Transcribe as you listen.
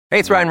Hey,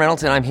 it's Ryan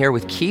Reynolds, and I'm here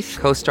with Keith,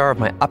 co-star of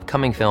my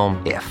upcoming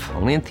film, If,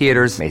 only in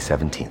theaters May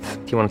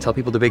 17th. Do you want to tell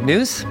people the big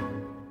news?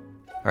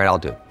 All right, I'll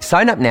do it.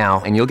 Sign up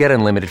now and you'll get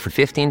unlimited for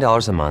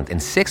 $15 a month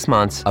and 6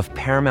 months of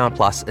Paramount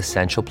Plus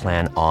Essential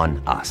Plan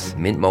on us.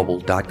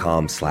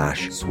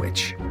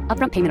 MintMobile.com/switch.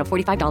 Upfront payment of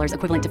 $45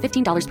 equivalent to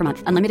 $15 per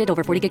month. Unlimited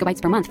over 40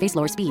 gigabytes per month. Face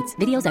lower speeds.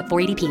 Videos at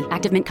 480p.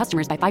 Active Mint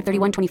customers by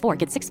 531.24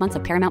 get 6 months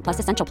of Paramount Plus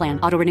Essential Plan.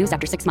 Auto renews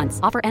after 6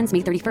 months. Offer ends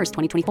May 31st,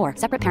 2024.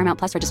 Separate Paramount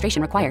Plus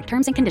registration required.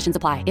 Terms and conditions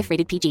apply if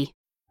rated PG.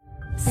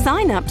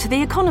 Sign up to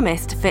The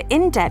Economist for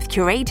in-depth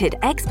curated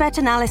expert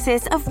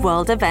analysis of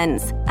world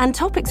events and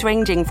topics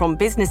ranging from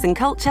business and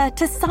culture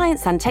to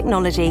science and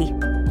technology.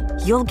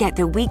 You'll get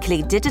the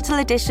weekly digital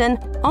edition,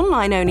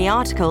 online-only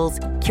articles,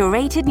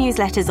 curated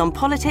newsletters on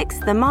politics,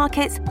 the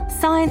markets,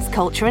 science,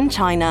 culture and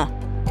China,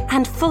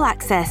 and full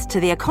access to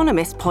The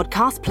Economist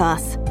Podcast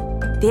Plus.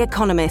 The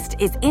Economist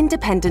is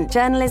independent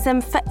journalism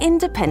for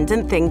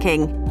independent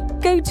thinking.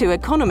 Go to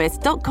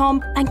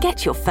economist.com and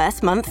get your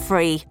first month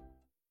free.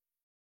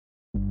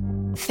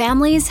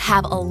 Families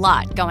have a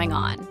lot going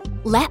on.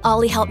 Let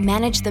Ollie help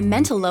manage the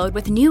mental load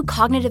with new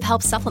cognitive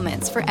help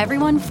supplements for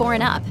everyone 4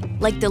 and up,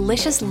 like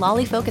delicious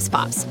Lolly Focus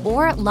Pops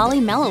or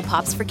Lolly Mellow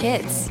Pops for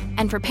kids.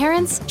 And for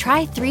parents,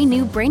 try 3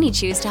 new Brainy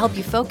Chews to help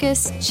you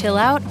focus, chill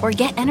out, or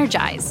get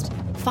energized.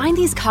 Find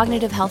these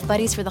cognitive health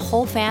buddies for the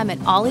whole fam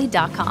at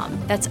ollie.com.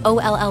 That's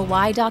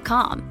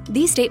OLLY.com.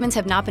 These statements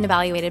have not been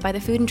evaluated by the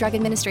Food and Drug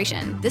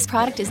Administration. This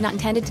product is not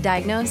intended to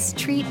diagnose,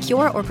 treat,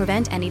 cure, or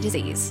prevent any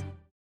disease.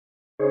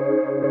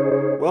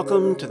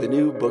 Welcome to the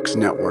New Books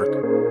Network.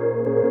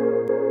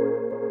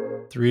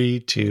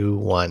 3, 2,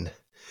 1.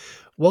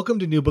 Welcome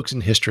to New Books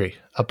in History,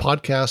 a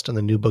podcast on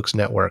the New Books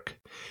Network.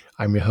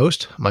 I'm your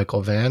host,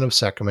 Michael Vann of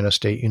Sacramento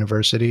State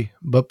University,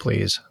 but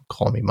please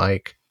call me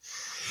Mike.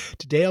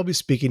 Today I'll be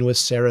speaking with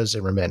Sarah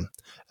Zimmerman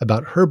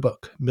about her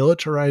book,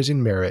 Militarizing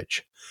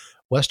Marriage,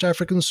 West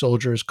African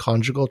Soldiers'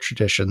 Conjugal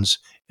Traditions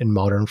in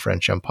Modern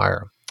French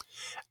Empire,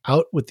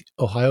 out with the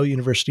Ohio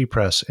University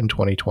Press in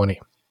 2020.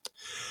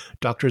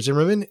 Dr.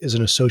 Zimmerman is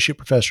an associate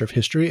professor of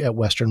history at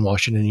Western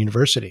Washington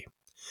University.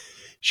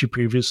 She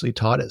previously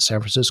taught at San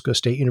Francisco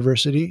State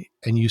University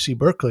and UC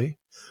Berkeley,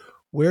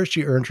 where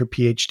she earned her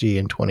PhD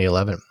in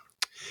 2011.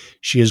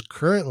 She is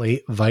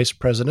currently vice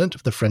president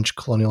of the French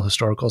Colonial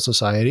Historical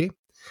Society,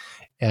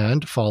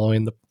 and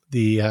following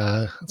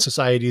the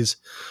society's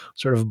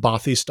sort of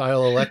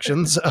Bothy-style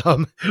elections,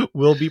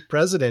 will be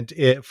president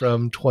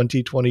from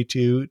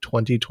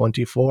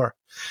 2022-2024.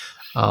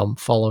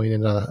 Following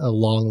in a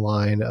long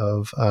line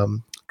of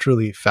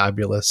truly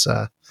fabulous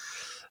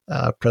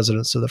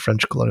presidents of the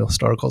French Colonial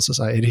Historical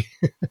Society.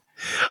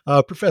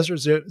 Professor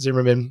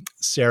Zimmerman,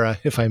 Sarah,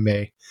 if I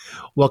may,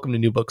 welcome to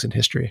New Books in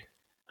History.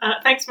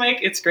 Thanks, Mike.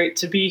 It's great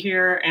to be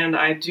here, and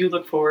I do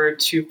look forward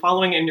to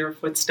following in your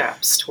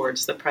footsteps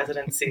towards the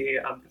presidency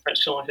of the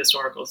French Colonial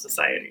Historical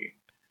Society.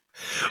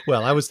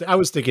 Well, I was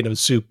thinking of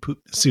Sue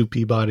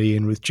Peabody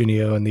and Ruth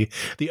Junio and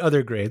the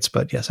other greats,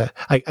 but yes,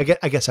 I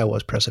guess I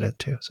was president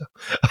too. So,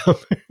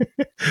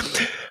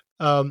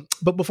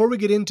 but before we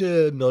get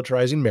into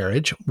militarizing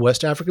marriage,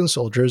 West African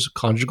soldiers'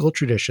 conjugal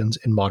traditions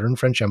in modern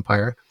French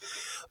Empire,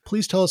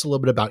 please tell us a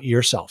little bit about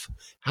yourself.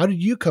 How did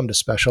you come to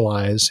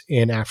specialize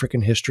in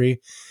African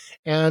history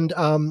and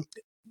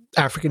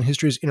African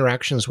history's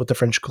interactions with the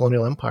French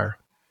colonial empire?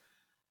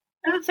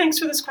 Thanks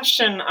for this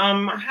question.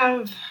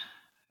 I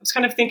was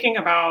kind of thinking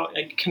about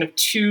kind of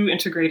 2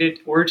 integrated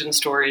origin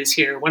stories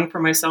here, one for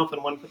myself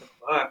and one for the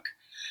book.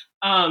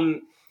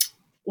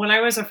 When I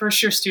was a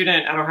first-year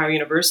student at Ohio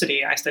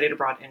University, I studied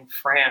abroad in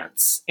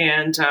France,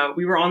 and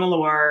we were on the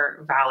Loire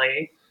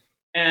Valley.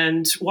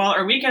 And while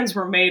our weekends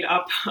were made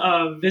up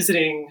of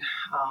visiting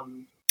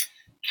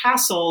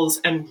castles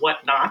and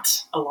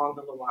whatnot along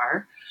the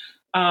Loire,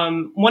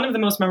 one of the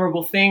most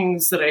memorable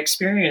things that I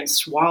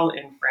experienced while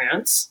in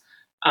France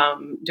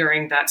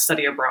during that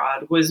study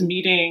abroad was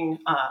meeting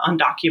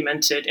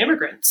undocumented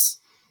immigrants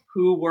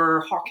who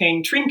were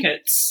hawking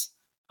trinkets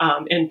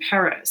in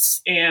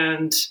Paris.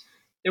 And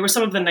there were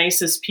some of the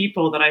nicest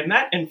people that I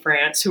met in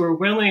France who were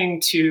willing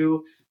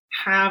to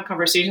have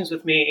conversations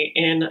with me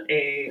in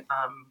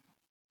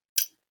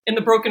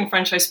the broken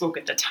French I spoke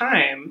at the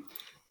time.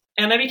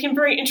 And I became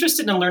very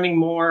interested in learning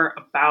more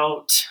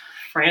about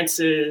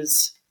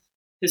France's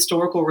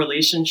historical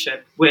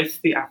relationship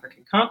with the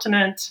African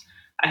continent.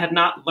 I had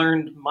not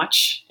learned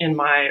much in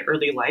my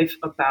early life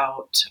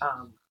about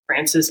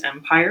France's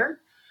empire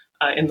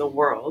in the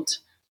world.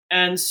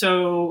 And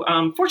so,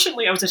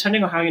 fortunately, I was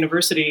attending Ohio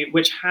University,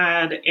 which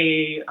had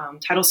a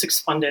Title VI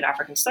funded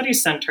African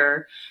Studies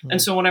Center. Mm-hmm.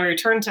 And so when I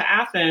returned to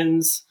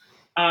Athens,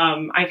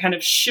 I kind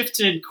of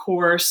shifted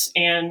course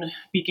and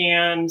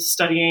began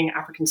studying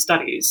African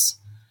studies.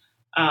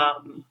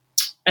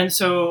 And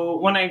so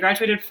when I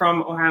graduated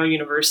from Ohio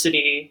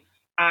University,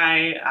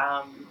 I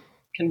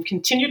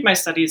continued my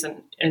studies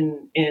in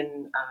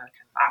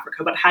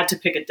Africa, but had to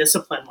pick a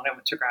discipline when I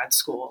went to grad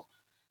school.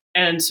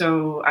 And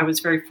so I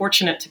was very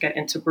fortunate to get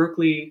into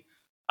Berkeley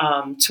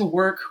to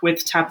work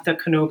with Tabitha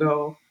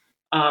Kanogo.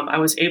 I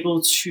was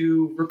able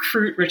to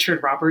recruit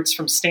Richard Roberts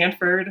from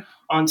Stanford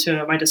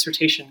onto my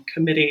dissertation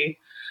committee,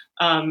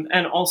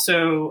 and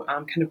also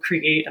kind of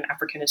create an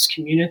Africanist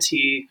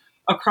community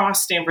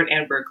across Stanford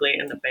and Berkeley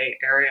in the Bay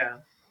Area.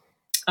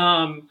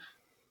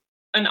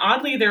 And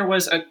oddly, there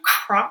was a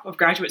crop of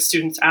graduate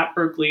students at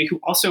Berkeley who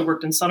also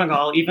worked in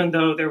Senegal, even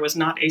though there was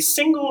not a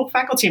single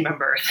faculty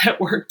member that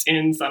worked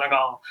in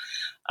Senegal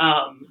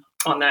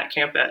on that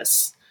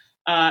campus.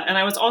 And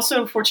I was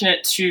also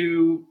fortunate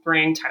to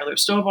bring Tyler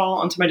Stovall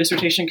onto my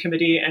dissertation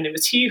committee, and it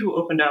was he who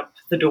opened up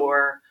the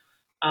door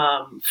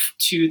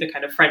to the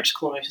kind of French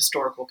colonial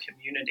historical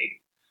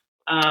community.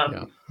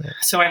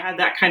 So I had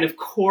that kind of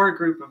core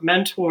group of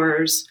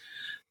mentors.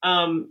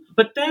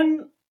 But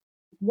then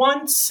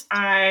once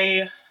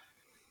I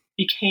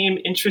became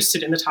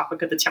interested in the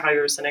topic of the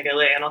tirailleurs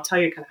sénégalais, and I'll tell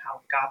you kind of how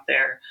it got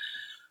there,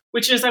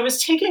 which is I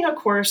was taking a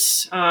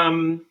course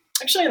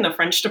actually in the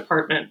French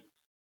department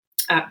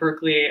at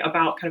Berkeley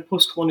about kind of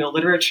post-colonial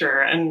literature.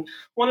 And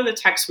one of the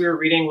texts we were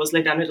reading was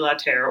Les Damnés de la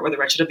Terre, or The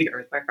Wretched of the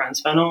Earth by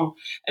Frantz Fanon.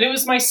 And it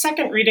was my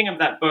second reading of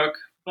that book,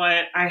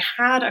 but I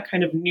had a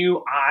kind of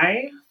new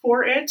eye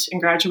for it in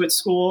graduate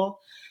school.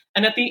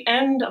 And at the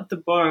end of the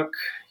book,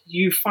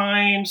 you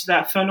find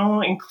that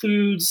Fanon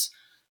includes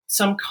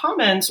some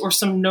comments or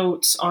some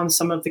notes on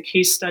some of the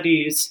case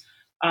studies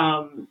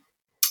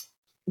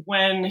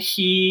when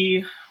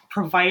he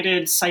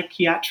provided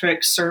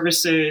psychiatric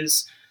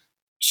services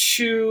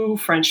to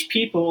French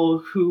people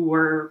who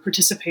were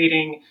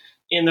participating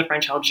in the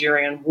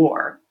French-Algerian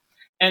War.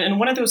 And in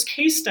one of those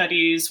case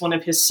studies, one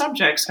of his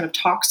subjects kind of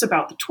talks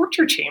about the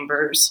torture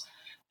chambers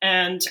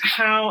and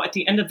how at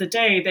the end of the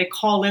day, they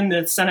call in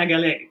the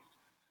Senegalais.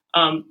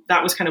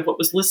 That was kind of what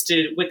was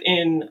listed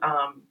within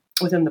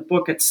the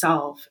book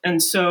itself.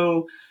 And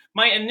so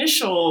my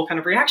initial kind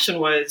of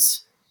reaction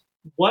was,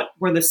 what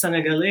were the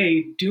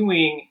Senegalais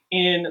doing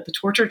in the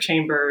torture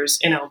chambers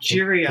in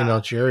Algeria? In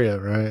Algeria,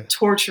 right.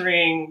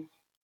 Torturing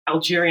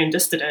Algerian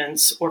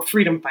dissidents or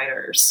freedom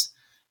fighters,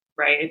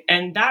 right?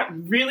 And that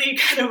really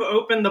kind of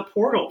opened the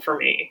portal for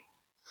me.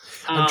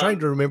 I'm trying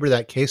to remember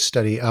that case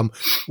study.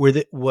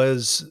 Where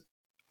was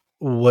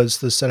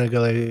the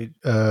Senegalais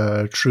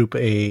troop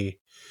a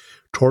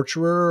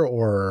torturer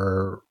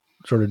or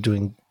sort of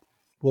doing,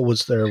 what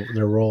was their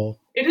role?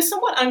 It is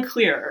somewhat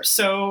unclear.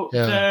 So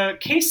the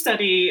case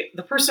study,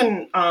 the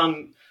person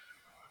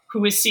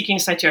who is seeking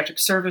psychiatric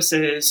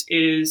services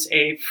is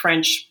a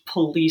French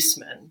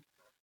policeman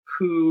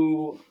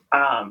who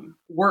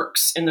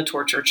works in the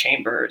torture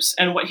chambers.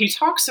 And what he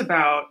talks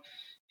about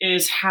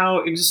is how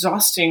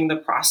exhausting the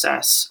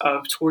process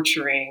of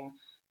torturing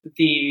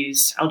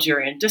these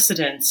Algerian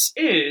dissidents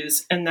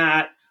is, and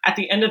that at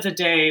the end of the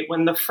day,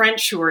 when the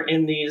French who are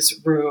in these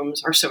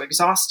rooms are so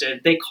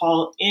exhausted, they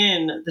call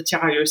in the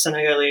tirailleurs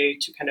sénégalais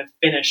to kind of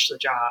finish the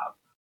job.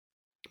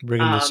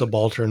 Bring in the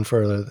subaltern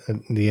for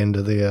the end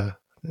of the...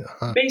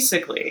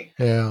 Basically.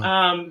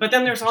 Yeah. But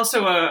then there's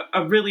also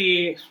a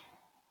really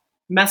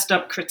messed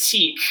up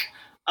critique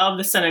of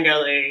the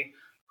Senegalais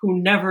who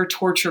never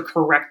torture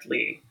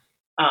correctly.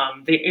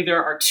 They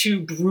either are too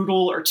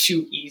brutal or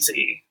too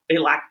easy. They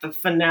lack the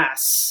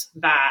finesse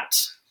that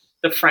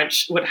the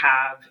French would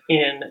have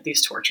in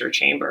these torture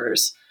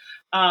chambers.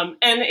 And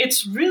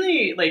it's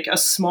really like a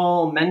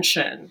small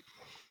mention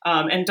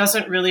and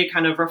doesn't really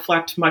kind of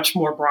reflect much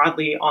more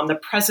broadly on the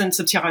presence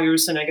of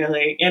tirailleurs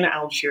sénégalais in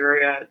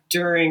Algeria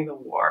during the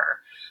war.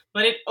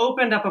 But it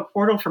opened up a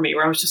portal for me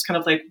where I was just kind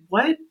of like,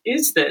 what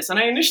is this? And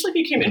I initially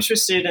became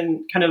interested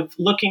in kind of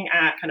looking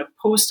at kind of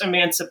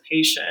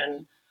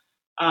post-emancipation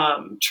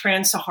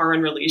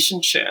trans-Saharan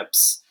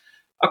relationships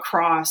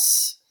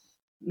across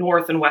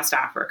North and West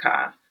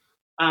Africa.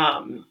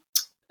 And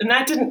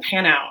that didn't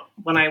pan out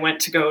when I went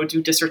to go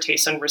do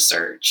dissertation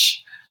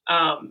research.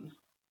 And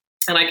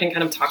I can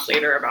kind of talk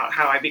later about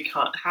how I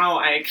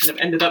kind of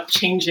ended up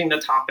changing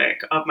the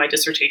topic of my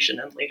dissertation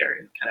and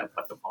later kind of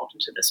what evolved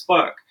into this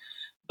book.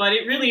 But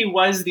it really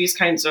was these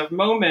kinds of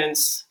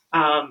moments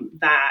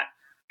that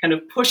kind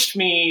of pushed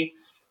me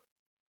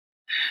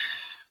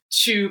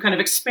to kind of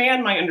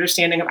expand my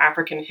understanding of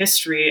African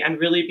history and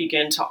really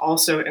begin to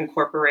also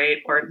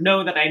incorporate or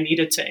know that I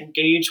needed to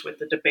engage with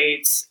the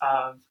debates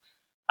of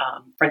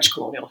French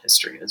colonial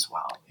history as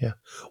well. Yeah.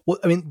 Well,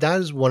 I mean, that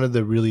is one of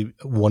the really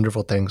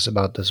wonderful things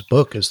about this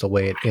book is the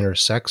way it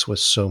intersects with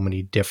so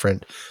many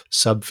different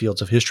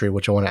subfields of history,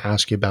 which I want to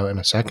ask you about in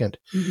a second.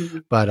 Mm-hmm.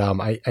 But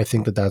I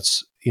think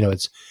that's,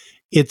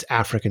 it's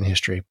African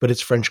history, but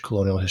it's French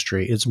colonial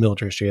history, it's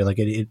military history. Like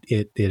it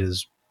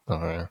is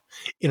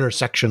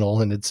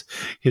intersectional in its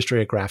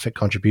historiographic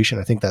contribution.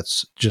 I think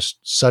that's just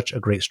such a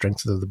great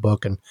strength of the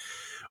book, and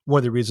one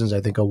of the reasons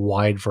I think a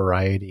wide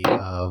variety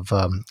of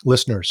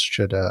listeners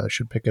should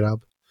pick it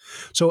up.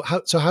 So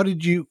how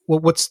did you?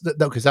 What's the,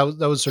 because that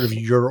was sort of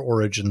your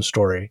origin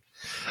story.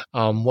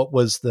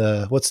 What's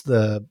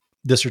the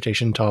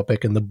dissertation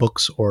topic and the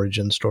book's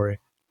origin story?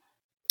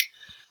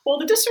 Well,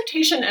 the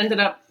dissertation ended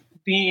up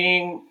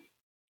being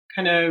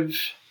kind of,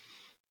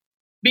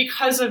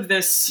 because of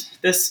this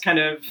kind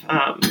of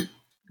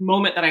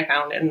moment that I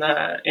found in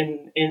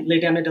Les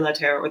Damnés de la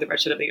Terre, or The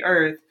Wretched of the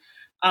Earth,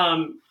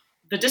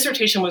 the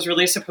dissertation was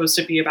really supposed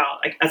to be about,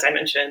 like, as I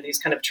mentioned, these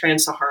kind of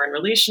trans-Saharan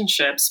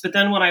relationships. But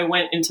then when I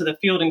went into the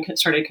field and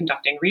started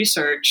conducting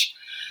research,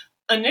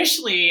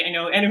 initially,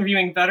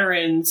 interviewing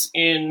veterans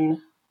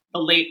in the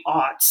late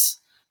aughts,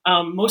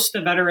 most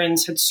of the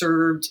veterans had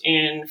served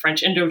in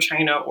French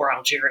Indochina or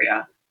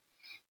Algeria.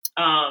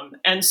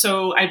 And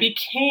so I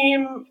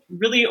became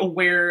really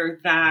aware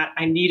that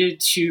I needed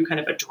to kind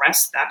of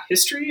address that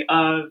history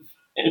of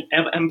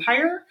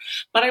empire,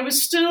 but I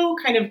was still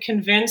kind of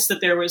convinced that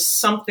there was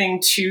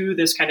something to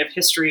this kind of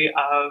history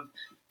of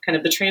kind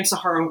of the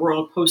trans-Saharan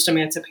world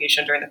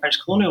post-emancipation during the French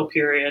colonial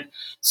period.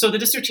 So the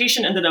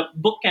dissertation ended up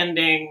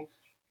bookending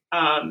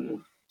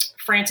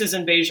France's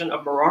invasion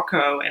of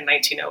Morocco in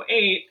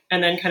 1908,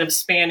 and then kind of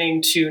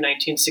spanning to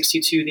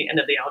 1962, the end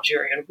of the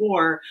Algerian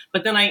War.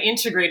 But then I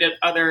integrated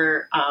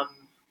other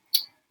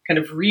kind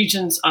of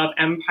regions of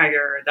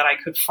empire that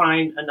I could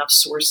find enough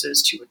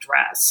sources to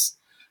address.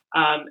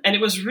 And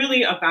it was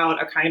really about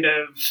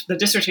the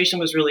dissertation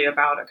was really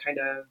about a kind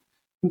of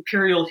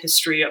imperial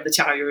history of the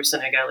Tirailleurs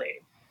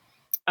Senegalais.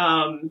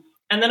 And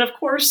then, of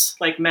course,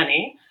 like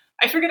many,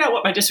 I figured out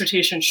what my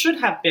dissertation should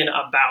have been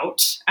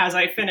about as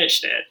I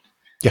finished it.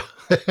 Yeah.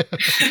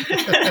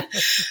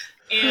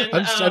 And,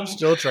 I'm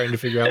still trying to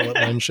figure out what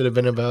mine should have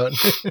been about.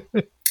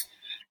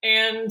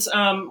 And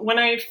when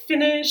I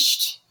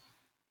finished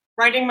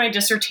writing my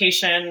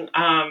dissertation,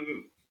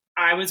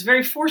 I was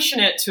very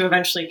fortunate to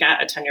eventually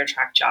get a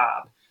tenure-track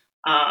job.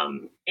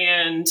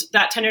 And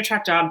that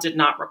tenure-track job did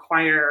not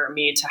require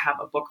me to have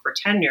a book for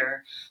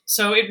tenure.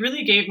 So it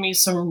really gave me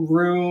some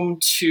room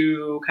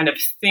to kind of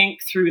think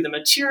through the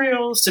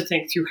materials, to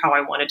think through how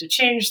I wanted to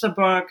change the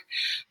book,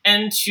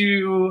 and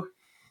to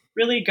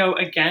really go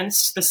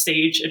against the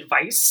sage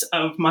advice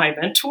of my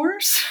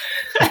mentors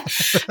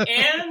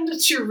and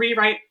to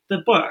rewrite the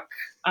book.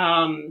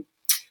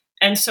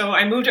 And so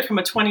I moved it from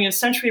a 20th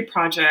century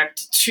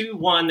project to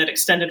one that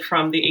extended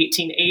from the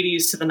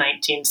 1880s to the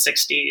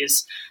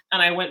 1960s.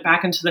 And I went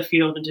back into the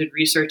field and did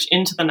research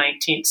into the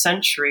 19th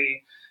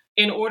century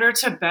in order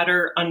to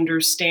better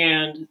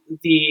understand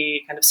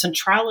the kind of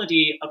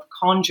centrality of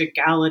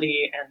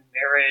conjugality and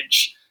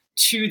marriage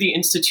to the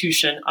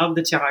institution of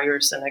the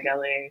Tirailleurs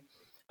Senegalais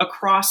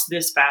across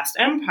this vast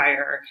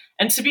empire,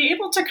 and to be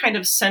able to kind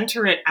of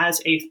center it as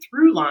a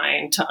through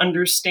line to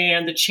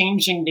understand the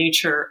changing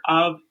nature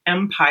of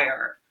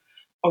empire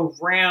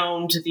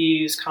around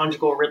these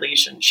conjugal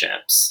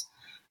relationships.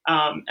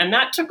 And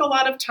that took a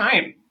lot of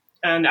time,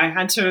 and I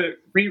had to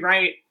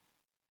rewrite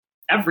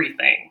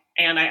everything.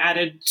 And I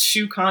added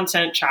 2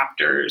 content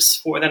chapters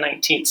for the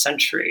 19th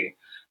century.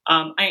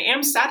 I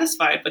am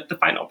satisfied with the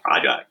final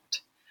project.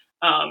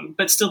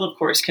 But still, of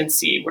course, can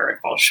see where it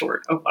falls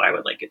short of what I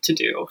would like it to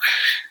do.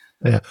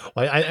 Yeah,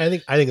 well, I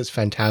think it's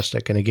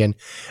fantastic, and again,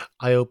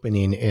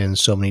 eye-opening in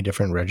so many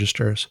different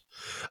registers.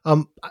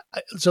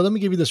 So let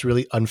me give you this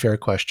really unfair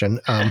question.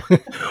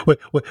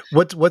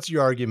 What's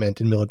your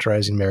argument in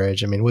militarizing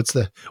marriage? I mean, what's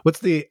the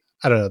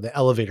I don't know, the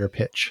elevator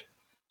pitch?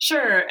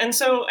 Sure. And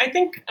so I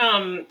think,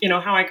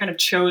 how I kind of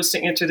chose to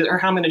answer this, or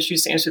how I'm going to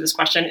choose to answer this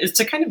question, is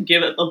to kind of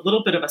give a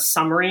little bit of a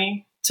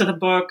summary to the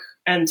book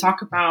and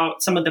talk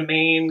about some of the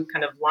main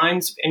kind of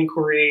lines of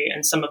inquiry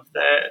and some of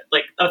the,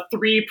 like, a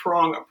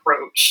 3-prong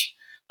approach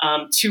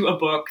to a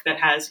book that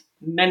has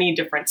many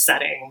different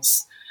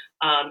settings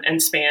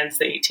and spans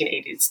the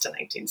 1880s to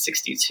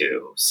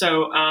 1962.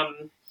 So,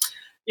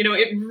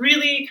 it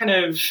really kind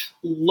of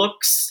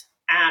looks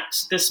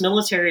at this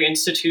military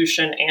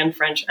institution and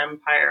French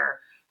Empire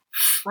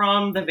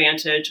from the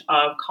vantage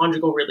of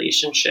conjugal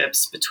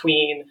relationships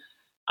between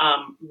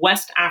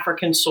West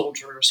African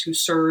soldiers who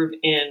serve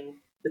in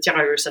the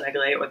Tirailleurs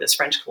Senegalais, or this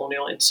French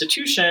colonial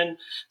institution.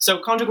 So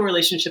conjugal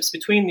relationships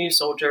between these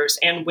soldiers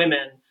and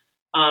women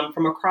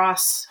from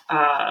across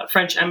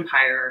French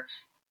Empire.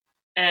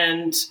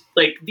 And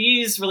like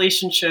these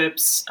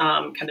relationships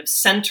kind of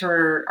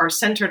are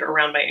centered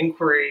around my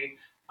inquiry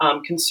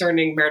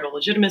concerning marital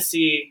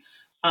legitimacy.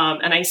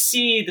 And I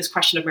see this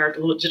question of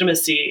marital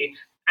legitimacy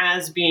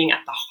as being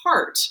at the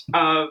heart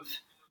of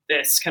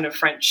this kind of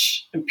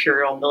French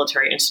imperial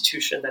military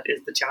institution that is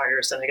the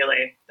Tirailleurs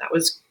Senegalais. That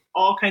was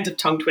all kinds of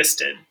tongue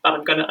twisted, but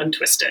I'm going to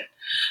untwist it.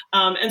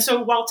 And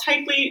so while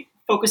tightly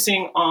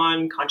focusing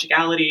on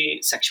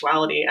conjugality,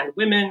 sexuality, and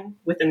women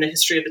within the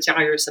history of the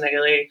Tirailleurs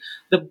Senegalais,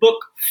 the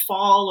book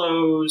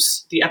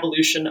follows the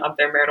evolution of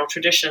their marital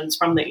traditions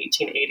from the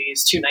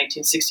 1880s to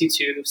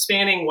 1962,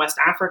 spanning West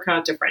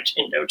Africa to French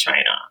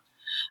Indochina.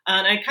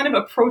 And I kind of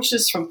approach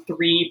this from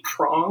 3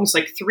 prongs,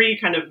 like 3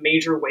 kind of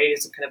major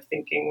ways of kind of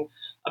thinking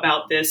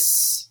about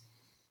this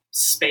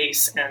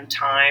space and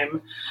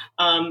time.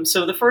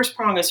 So the first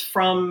prong is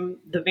from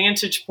the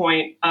vantage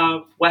point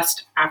of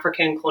West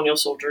African colonial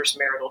soldiers'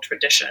 marital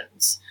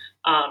traditions.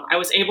 I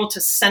was able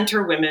to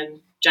center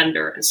women,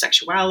 gender, and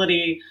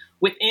sexuality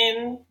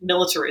within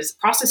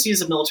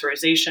processes of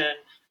militarization,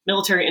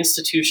 military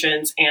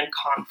institutions, and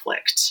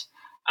conflict.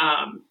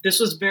 This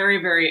was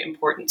very, very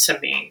important to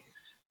me.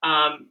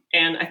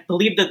 And I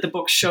believe that the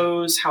book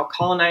shows how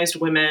colonized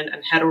women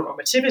and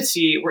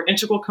heteronormativity were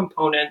integral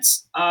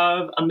components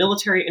of a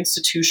military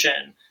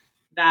institution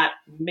that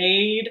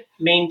made,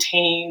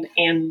 maintained,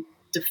 and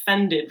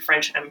defended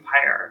French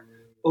Empire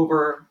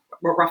over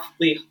a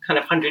roughly kind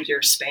of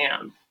 100-year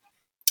span.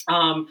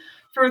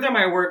 Further,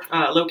 my work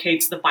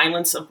locates the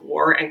violence of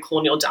war and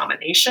colonial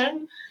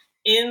domination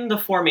in the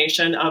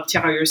formation of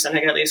tirailleurs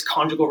Senegalese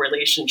conjugal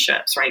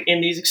relationships, right?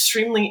 In these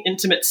extremely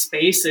intimate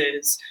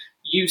spaces,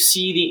 you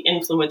see the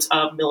influence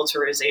of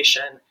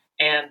militarization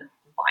and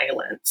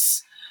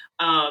violence.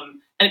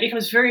 And it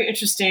becomes very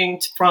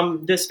interesting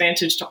from this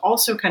vantage to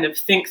also kind of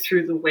think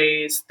through the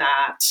ways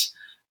that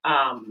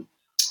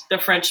the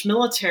French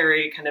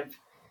military kind of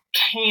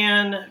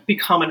can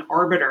become an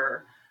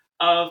arbiter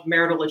of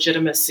marital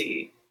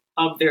legitimacy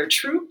of their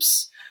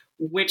troops,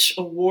 which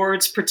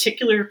awards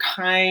particular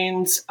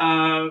kinds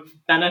of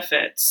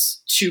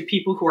benefits to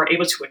people who are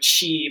able to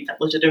achieve that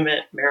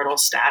legitimate marital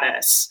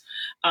status.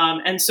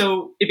 And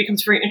so it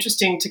becomes very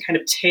interesting to kind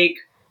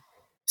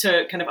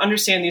of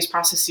understand these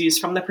processes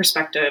from the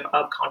perspective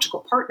of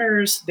conjugal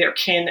partners, their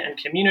kin and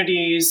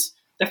communities,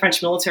 the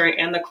French military,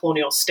 and the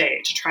colonial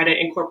state, to try to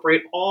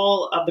incorporate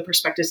all of the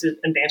perspectives and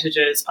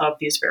advantages of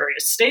these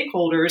various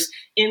stakeholders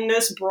in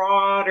this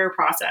broader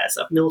process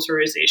of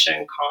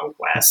militarization,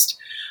 conquest,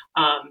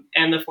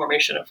 and the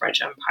formation of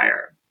French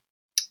Empire.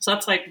 So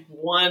that's like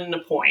one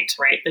point,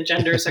 right? The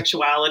gender,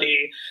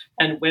 sexuality,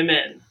 and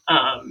women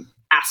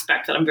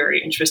aspect that I'm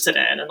very interested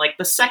in. And like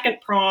the second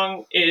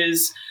prong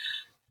is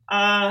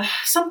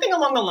something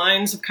along the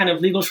lines of kind of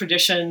legal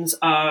traditions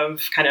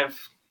of kind of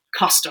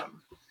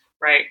custom,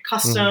 right?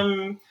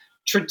 Custom,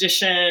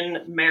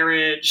 tradition,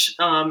 marriage.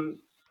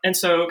 And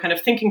so kind of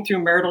thinking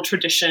through marital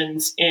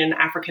traditions in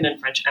African and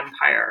French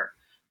Empire.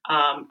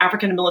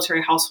 African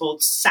military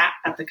households sat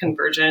at the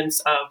convergence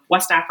of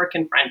West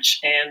African, French,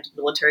 and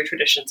military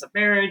traditions of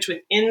marriage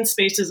within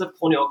spaces of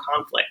colonial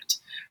conflict,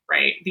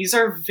 right? These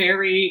are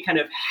very kind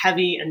of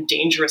heavy and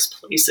dangerous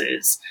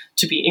places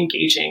to be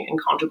engaging in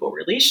conjugal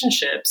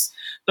relationships,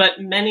 but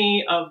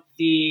many of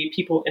the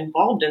people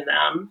involved in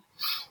them,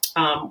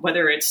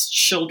 whether it's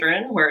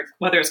children,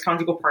 whether it's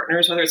conjugal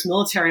partners, whether it's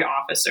military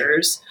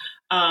officers,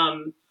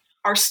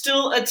 are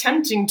still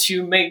attempting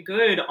to make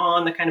good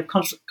on the kind of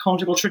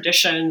conjugal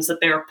traditions that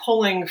they are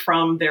pulling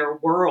from their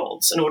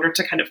worlds in order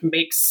to kind of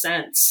make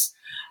sense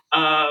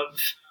of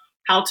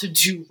how to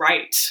do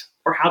right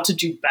or how to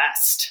do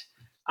best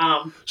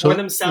for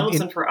themselves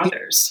and for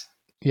others.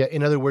 Yeah,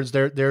 in other words,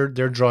 they're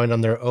drawing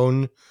on their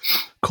own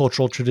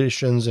cultural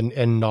traditions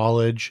and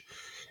knowledge,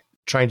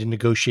 trying to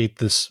negotiate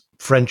this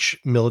French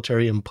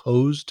military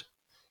imposed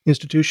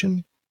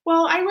institution.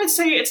 Well, I would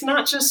say it's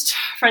not just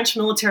French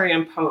military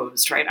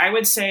imposed, right? I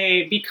would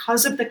say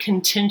because of the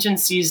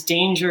contingencies,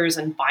 dangers,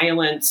 and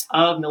violence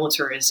of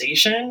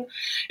militarization,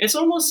 it's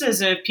almost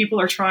as if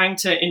people are trying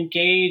to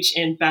engage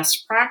in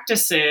best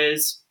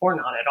practices, or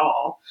not at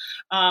all,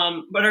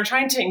 but are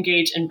trying to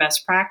engage in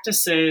best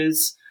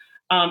practices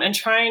and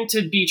trying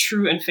to be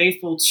true and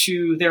faithful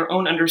to their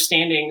own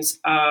understandings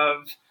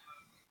of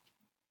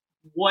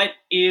what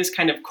is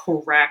kind of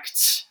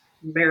correct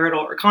marital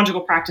or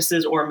conjugal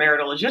practices or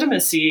marital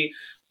legitimacy,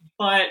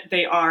 but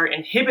they are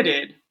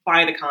inhibited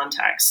by the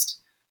context.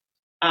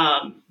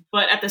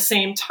 But at the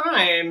same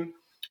time,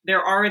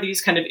 there are these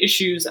kind of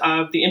issues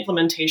of the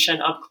implementation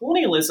of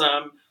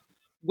colonialism,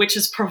 which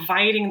is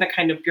providing the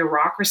kind of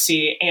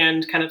bureaucracy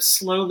and kind of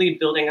slowly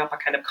building up a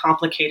kind of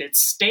complicated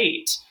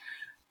state,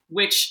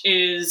 which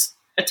is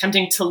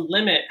attempting to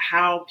limit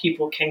how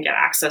people can get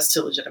access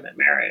to legitimate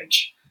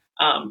marriage.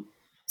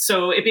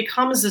 So it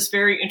becomes this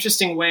very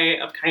interesting way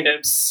of kind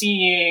of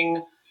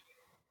seeing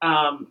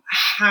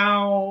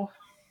how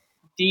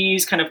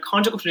these kind of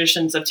conjugal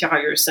traditions of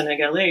tirailleurs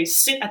Senegalais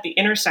sit at the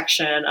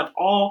intersection of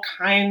all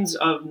kinds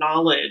of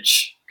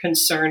knowledge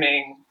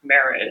concerning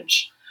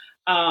marriage.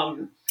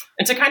 And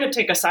to kind of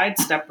take a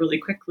sidestep really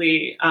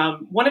quickly,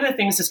 one of the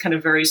things that's kind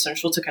of very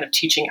essential to kind of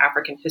teaching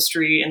African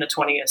history in the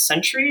 20th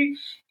century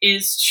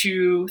is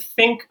to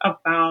think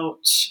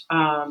about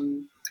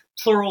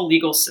plural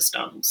legal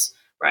systems.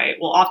 Right.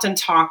 We'll often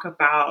talk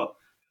about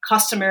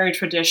customary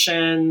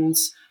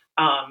traditions.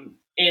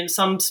 In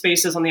some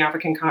spaces on the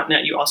African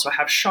continent, you also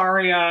have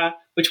Sharia,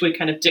 which would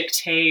kind of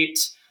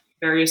dictate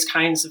various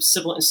kinds of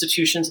civil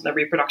institutions and the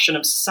reproduction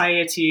of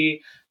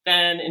society.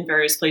 Then in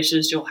various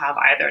places, you'll have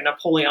either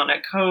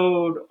Napoleonic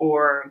Code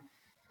or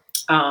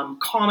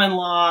common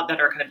law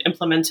that are kind of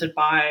implemented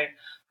by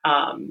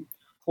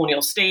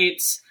colonial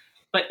states.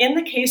 But in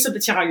the case of the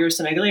tirailleurs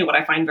Senegalais, what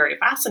I find very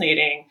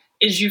fascinating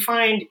is you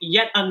find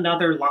yet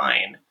another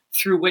line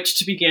through which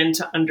to begin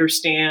to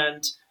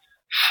understand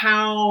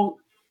how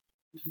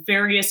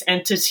various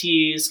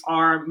entities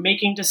are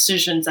making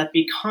decisions that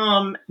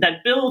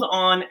build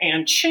on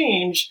and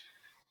change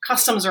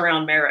customs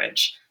around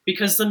marriage.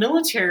 Because the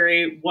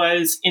military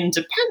was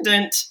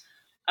independent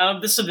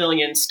of the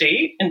civilian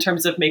state in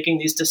terms of making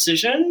these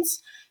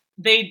decisions.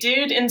 They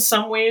did in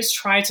some ways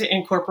try to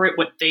incorporate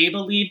what they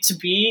believed to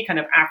be kind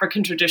of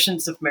African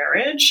traditions of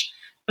marriage,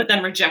 but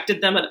then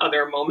rejected them at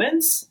other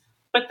moments.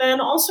 But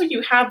then also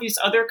you have these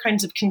other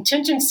kinds of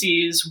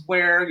contingencies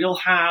where you'll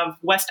have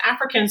West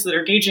Africans that are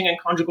engaging in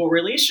conjugal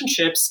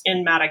relationships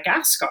in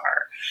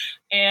Madagascar.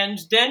 And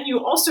then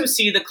you also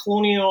see the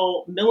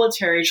colonial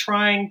military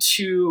trying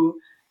to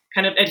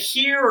kind of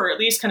adhere or at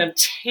least kind of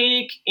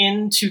take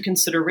into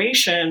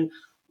consideration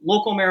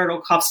local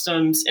marital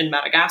customs in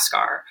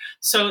Madagascar.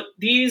 So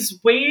these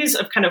ways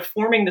of kind of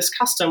forming this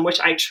custom, which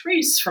I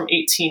trace from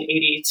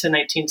 1880 to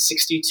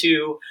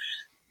 1962,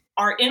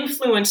 are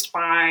influenced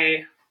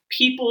by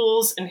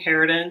people's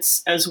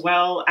inheritance as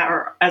well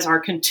as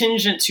our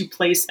contingent to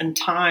place and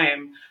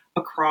time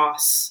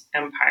across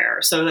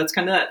empire. So that's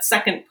kind of that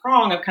second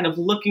prong of kind of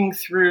looking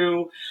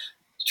through,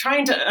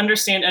 trying to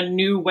understand a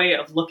new way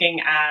of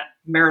looking at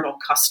marital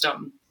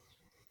custom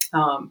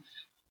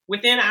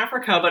within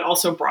Africa, but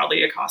also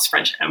broadly across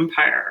French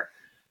Empire.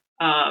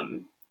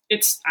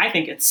 I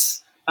think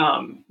it's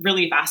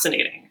really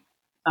fascinating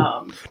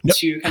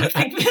to kind of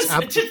think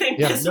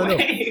this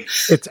way.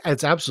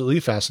 It's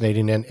absolutely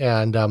fascinating,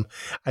 and I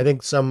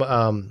think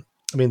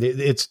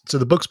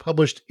the book's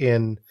published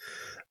in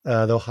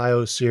the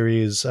Ohio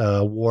series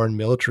War and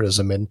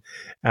Militarism in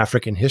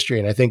African History,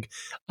 and I think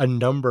a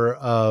number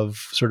of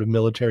sort of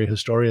military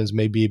historians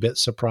may be a bit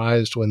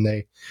surprised when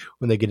they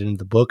get into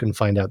the book and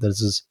find out that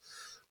this is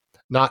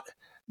not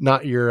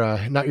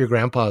your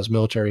grandpa's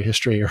military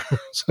history, or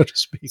so to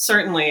speak.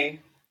 Certainly.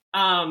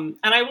 And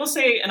I will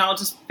say, and I'll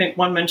just make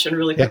one mention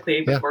really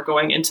quickly before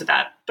going into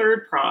that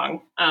third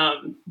prong,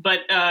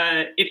 but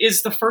it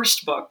is the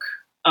first book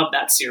of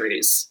that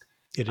series.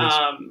 It is.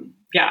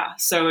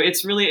 So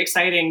it's really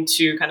exciting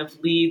to kind of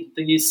lead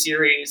these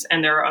series.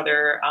 And there are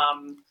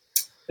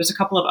there's a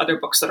couple of other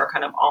books that are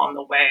kind of on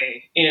the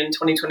way in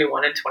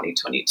 2021 and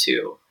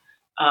 2022.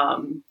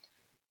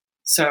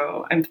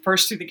 So I'm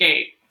first through the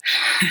gate.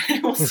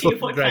 We'll see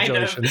what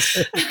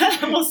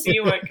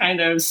kind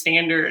of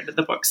standard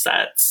the book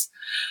sets.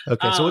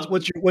 Okay, so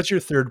what's your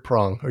third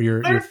prong, or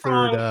your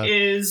third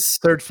is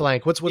third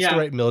flank? What's the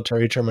right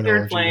military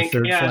terminology?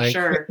 Third flank,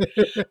 sure.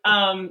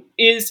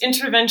 Is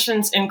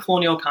interventions in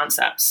colonial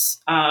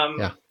concepts,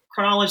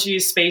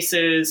 chronologies,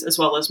 spaces, as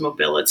well as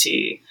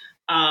mobility.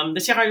 The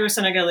Tirailleurs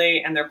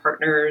Sénégalais and their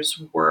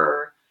partners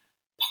were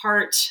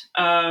part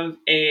of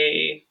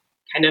a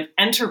kind of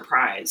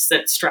enterprise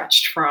that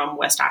stretched from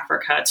West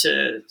Africa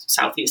to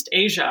Southeast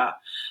Asia.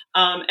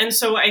 And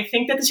so I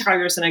think that the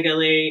Tirailleurs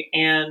Sénégalais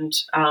and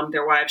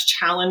their wives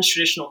challenged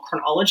traditional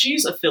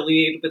chronologies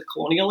affiliated with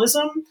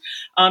colonialism,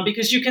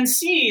 because you can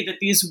see that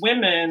these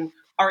women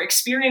are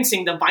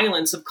experiencing the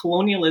violence of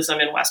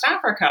colonialism in West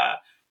Africa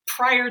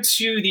prior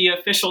to the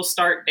official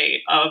start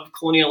date of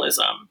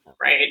colonialism,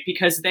 right?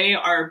 Because they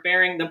are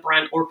bearing the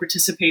brunt or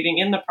participating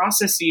in the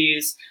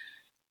processes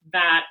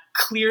that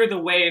clear the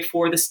way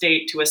for the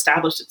state to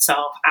establish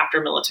itself after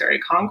military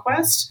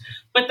conquest.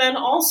 But then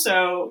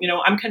also,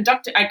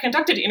 I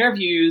conducted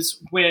interviews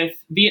with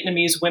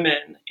Vietnamese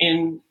women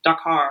in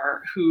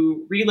Dakar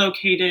who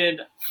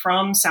relocated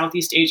from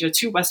Southeast Asia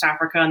to West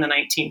Africa in the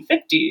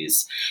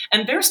 1950s,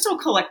 and they're still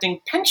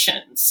collecting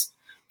pensions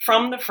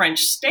from the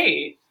French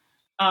state.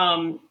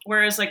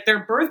 Whereas their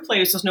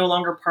birthplace was no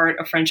longer part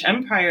of French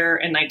Empire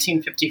in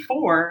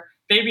 1954.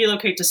 They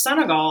relocate to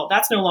Senegal.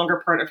 That's no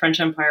longer part of French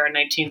Empire in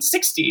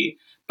 1960.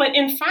 But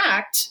in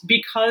fact,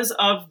 because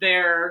of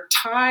their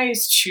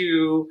ties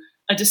to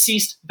a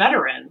deceased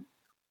veteran,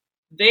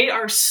 they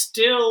are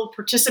still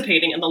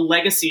participating in the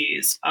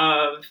legacies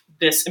of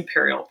this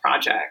imperial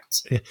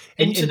project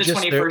into the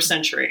 21st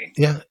century.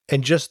 Yeah,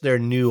 and just their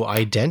new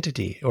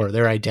identity, or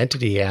their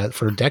identity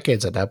for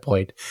decades at that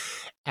point,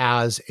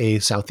 as a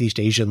Southeast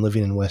Asian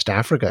living in West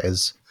Africa,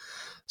 is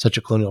such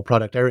a colonial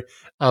product.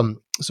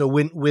 So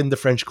when the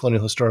French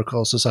Colonial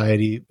Historical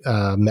Society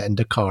met in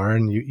Dakar,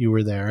 and you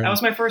were there. That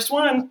was my first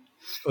one.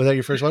 Was that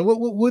your first one? What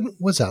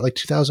was that,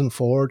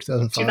 2004,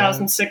 2005?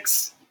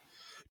 2006.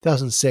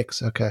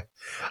 2006, okay.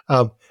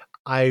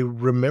 I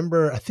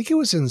remember, I think it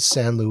was in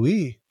San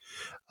Luis.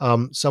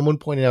 Someone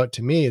pointed out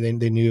to me,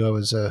 they knew I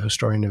was a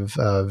historian of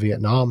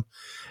Vietnam,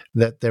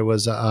 that there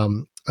was a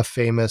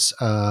famous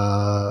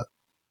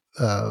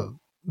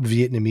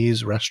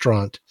Vietnamese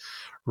restaurant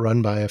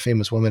run by a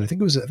famous woman. I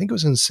think it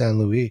was in San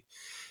Luis.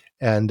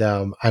 And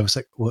I was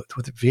like, what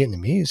the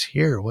Vietnamese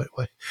here? What?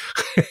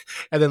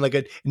 And then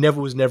it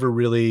was never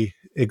really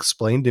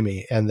explained to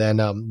me. And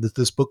then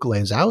this book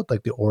lays out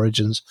the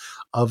origins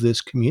of this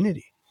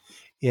community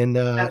in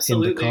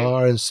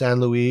Dakar and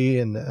San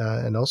Luis and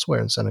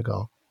elsewhere in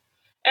Senegal.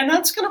 And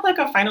that's kind of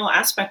a final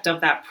aspect of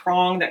that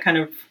prong that kind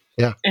of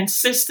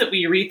insists that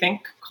we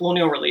rethink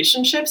colonial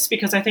relationships,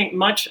 because I think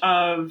much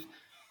of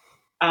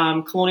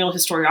colonial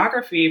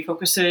historiography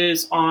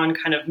focuses on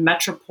kind of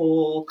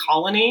metropole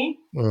colony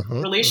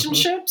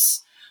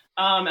relationships.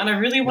 And I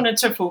really wanted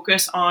to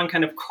focus on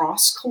kind of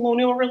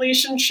cross-colonial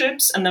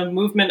relationships and the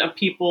movement of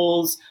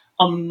peoples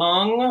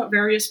among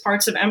various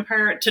parts of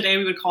empire. Today,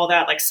 we would call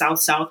that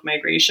South-South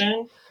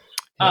migration,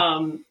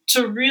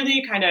 to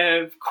really kind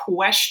of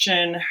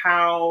question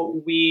how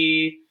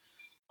we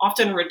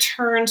often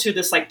return to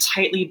this like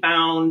tightly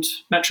bound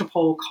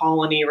metropole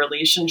colony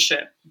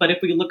relationship. But if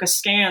we look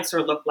askance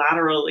or look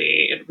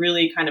laterally, it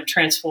really kind of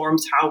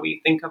transforms how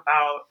we think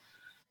about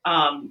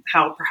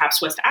how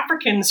perhaps West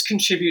Africans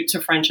contribute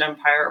to French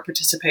Empire or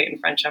participate in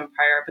French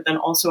Empire, but then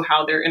also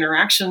how their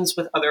interactions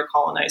with other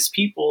colonized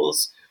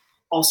peoples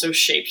also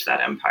shaped that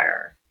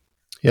empire.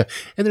 Yeah,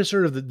 and there's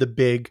sort of the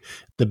big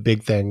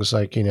things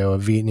like, a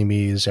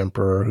Vietnamese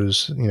emperor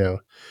who's,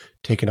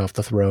 taken off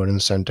the throne and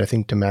sent, I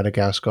think, to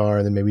Madagascar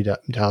and then maybe to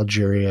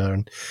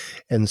Algeria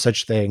and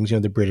such things.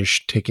 The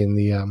British taking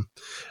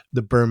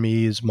the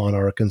Burmese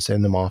monarch and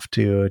send them off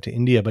to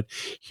India. But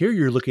here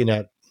you're looking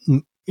at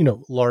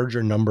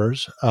larger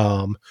numbers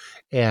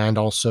and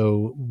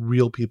also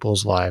real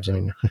people's lives. I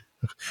mean,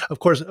 of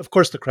course,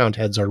 the crowned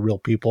heads are real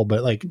people,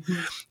 but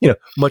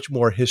much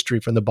more history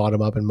from the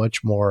bottom up and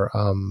much more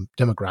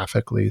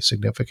demographically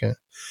significant.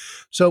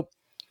 So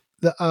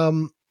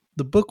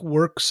the book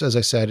works, as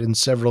I said, in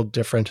several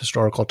different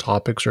historical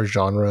topics or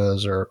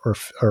genres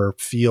or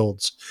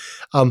fields.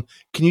 Can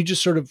you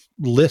just sort of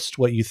list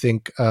what you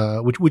think,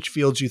 which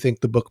fields you think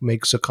the book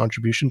makes a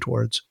contribution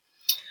towards?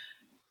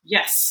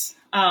 Yes.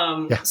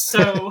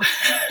 So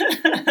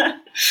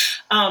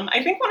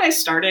I think when I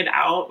started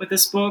out with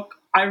this book,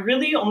 I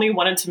really only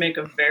wanted to make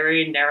a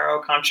very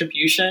narrow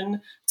contribution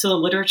to the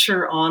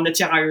literature on the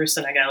tirailleurs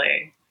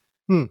sénégalais.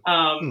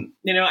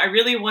 I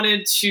really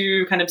wanted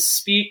to kind of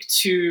speak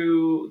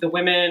to the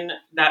women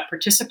that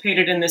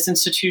participated in this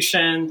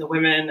institution, the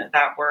women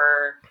that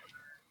were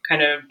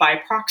kind of by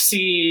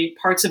proxy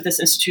parts of this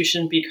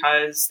institution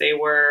because they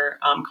were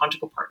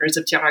conjugal partners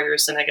of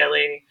tirailleurs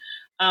sénégalais.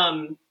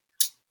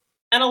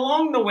 And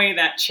along the way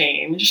that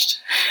changed,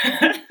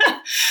 as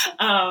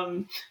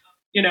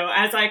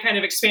I kind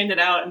of expanded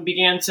out and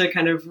began to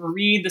kind of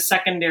read the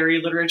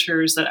secondary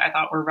literatures that I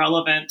thought were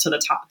relevant to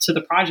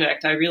the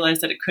project, I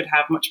realized that it could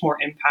have much more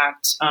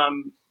impact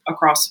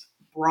across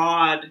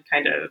broad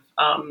kind of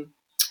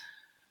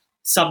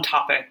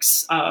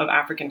subtopics of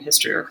African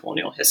history or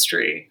colonial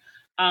history.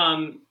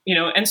 And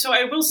so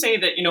I will say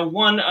that,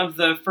 one of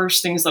the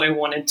first things that I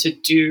wanted to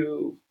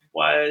do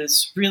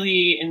was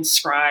really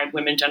inscribe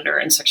women, gender,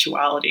 and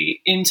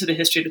sexuality into the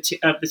history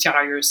of the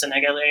tirailleurs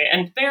sénégalais.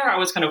 And there I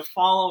was kind of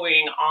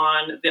following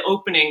on the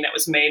opening that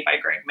was made by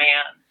Greg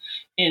Mann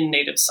in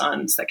Native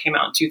Sons that came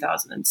out in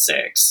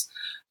 2006.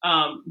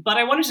 But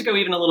I wanted to go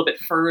even a little bit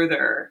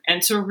further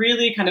and to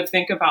really kind of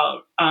think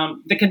about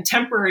the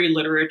contemporary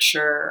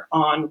literature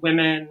on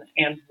women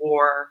and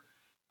war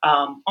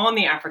on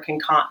the African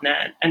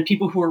continent and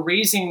people who are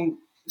raising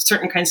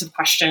certain kinds of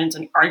questions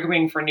and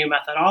arguing for new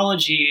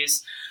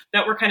methodologies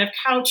that were kind of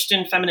couched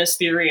in feminist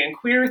theory and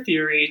queer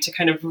theory to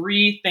kind of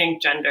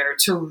rethink gender,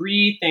 to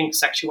rethink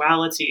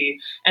sexuality,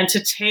 and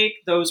to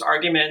take those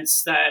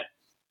arguments that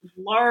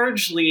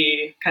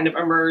largely kind of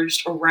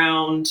emerged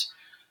around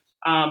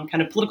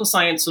kind of political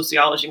science,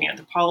 sociology, and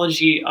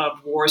anthropology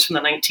of wars from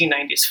the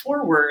 1990s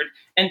forward,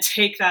 and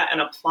take that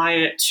and apply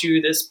it to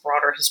this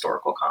broader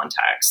historical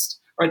context,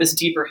 or this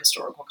deeper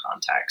historical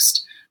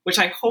context, which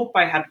I hope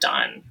I have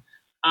done.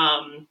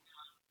 And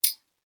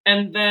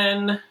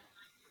then,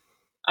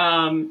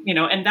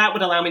 and that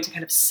would allow me to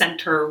kind of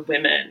center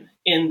women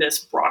in this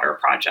broader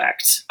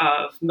project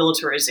of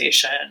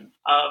militarization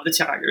of the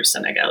tirailleurs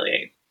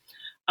sénégalais.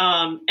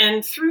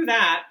 And through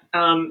that,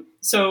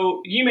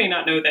 so you may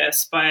not know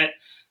this, but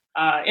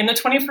in the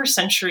 21st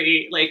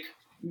century,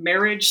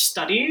 marriage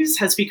studies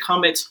has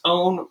become its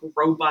own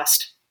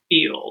robust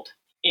field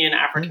in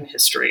African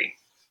history.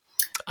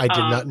 I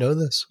did not know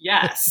this.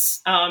 Yes.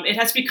 It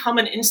has become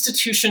an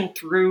institution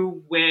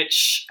through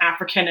which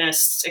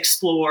Africanists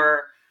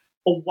explore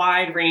a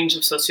wide range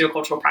of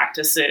sociocultural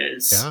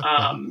practices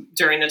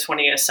during the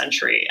 20th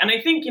century. And I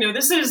think,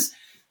 this is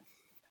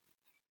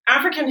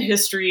African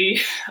history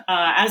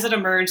as it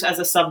emerged as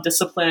a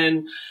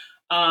subdiscipline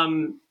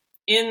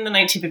in the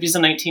 1950s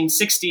and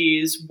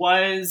 1960s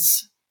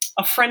was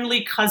a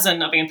friendly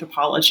cousin of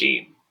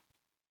anthropology.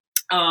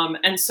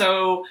 And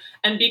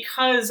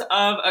because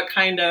of a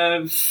kind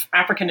of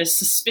Africanist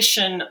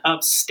suspicion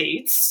of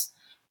states,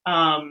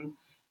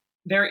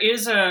 there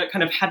is a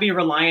kind of heavy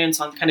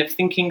reliance on kind of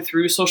thinking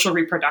through social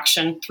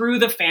reproduction through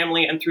the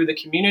family and through the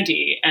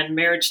community, and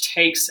marriage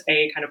takes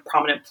a kind of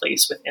prominent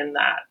place within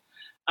that.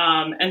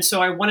 And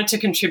so I wanted to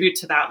contribute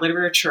to that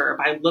literature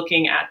by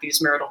looking at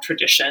these marital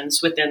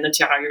traditions within the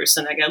tirailleurs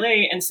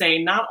sénégalais and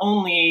say, not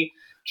only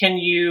can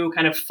you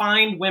kind of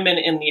find women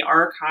in the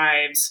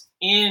archives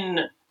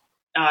in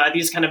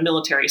these kind of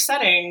military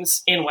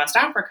settings in West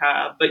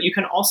Africa, but you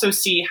can also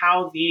see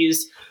how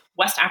these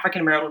West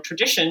African marital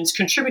traditions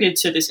contributed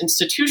to this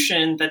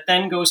institution that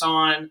then goes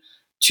on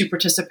to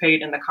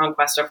participate in the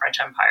conquest of French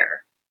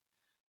Empire.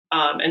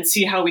 And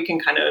see how we can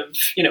kind of,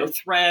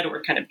 thread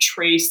or kind of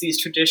trace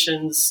these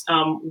traditions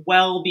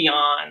well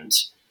beyond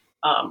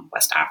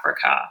West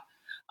Africa.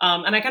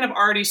 And I kind of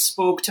already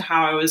spoke to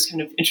how I was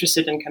kind of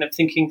interested in kind of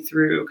thinking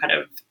through kind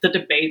of the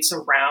debates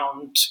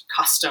around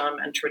custom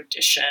and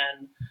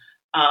tradition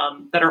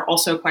that are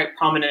also quite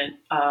prominent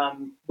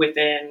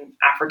within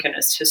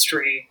Africanist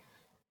history.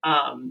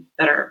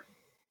 that are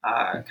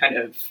kind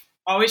of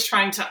always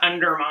trying to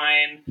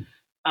undermine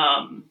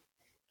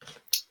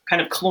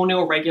kind of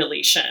colonial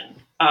regulation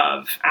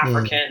of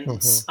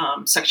Africans'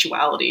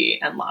 sexuality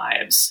and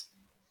lives.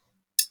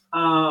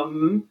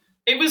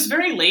 It was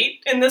very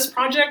late in this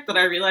project that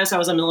I realized I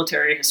was a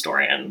military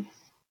historian.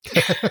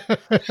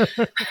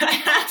 I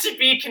had to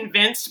be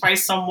convinced by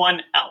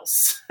someone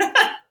else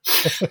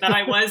that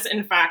I was,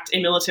 in fact,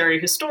 a military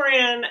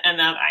historian and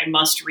that I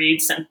must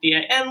read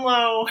Cynthia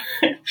Enloe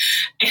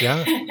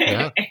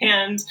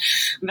and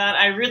that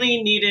I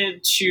really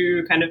needed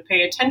to kind of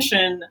pay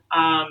attention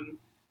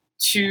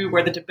to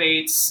where the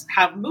debates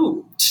have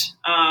moved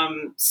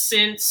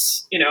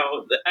since,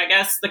 I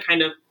guess the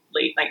kind of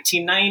late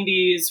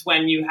 1990s,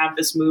 when you have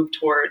this move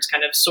towards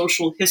kind of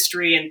social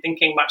history and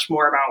thinking much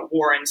more about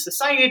war and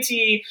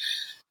society,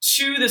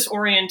 to this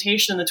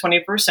orientation in the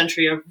 21st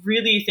century of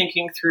really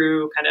thinking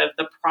through kind of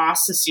the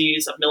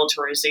processes of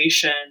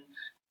militarization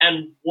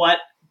and what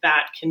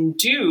that can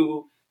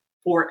do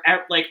for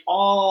like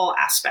all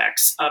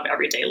aspects of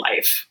everyday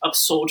life of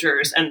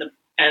soldiers and the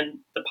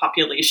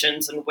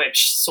populations in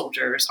which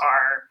soldiers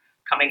are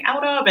coming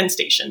out of and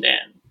stationed in.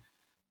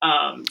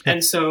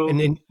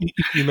 And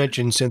you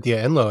mentioned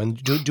Cynthia Enloe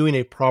and doing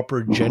a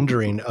proper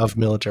gendering of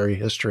military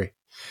history,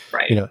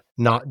 right?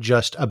 Not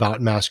just about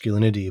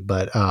masculinity,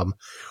 but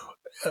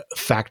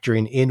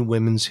factoring in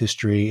women's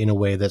history in a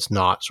way that's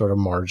not sort of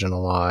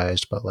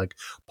marginalized, but like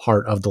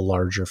part of the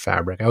larger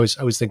fabric. I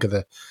always think of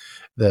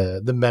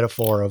the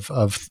metaphor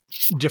of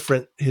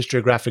different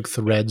historiographic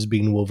threads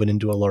being woven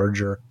into a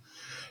larger,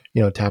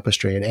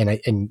 tapestry.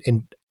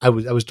 And I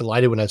was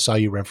delighted when I saw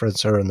you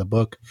reference her in the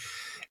book.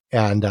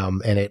 And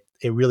it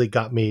really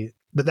got me,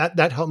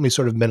 that helped me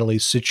sort of mentally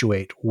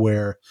situate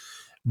where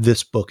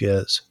this book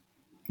is.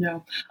 Yeah.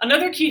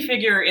 Another key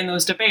figure in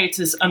those debates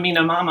is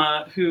Amina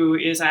Mama, who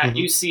is at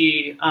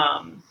UC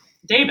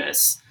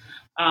Davis,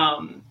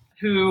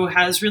 who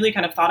has really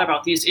kind of thought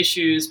about these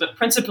issues, but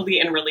principally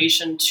in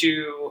relation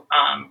to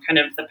kind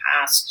of the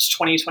past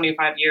 20,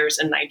 25 years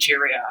in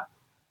Nigeria.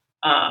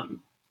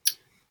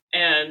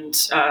 And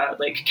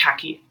like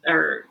khaki,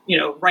 or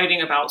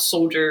writing about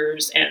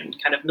soldiers and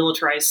kind of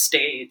militarized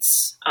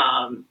states,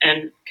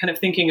 and kind of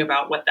thinking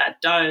about what that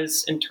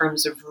does in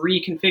terms of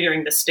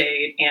reconfiguring the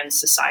state and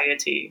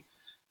society.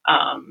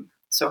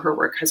 So her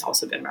work has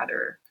also been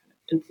rather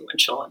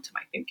influential into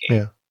my thinking.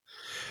 Yeah,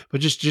 but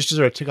just to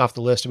sort of tick off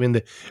the list, I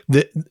mean,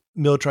 the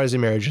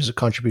militarizing marriage is a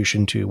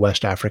contribution to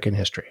West African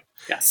history.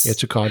 Yes,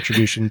 it's a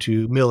contribution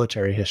to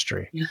military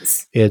history.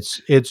 Yes,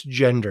 it's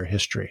gender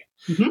history.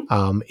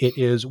 It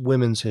is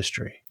women's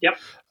history. Yep.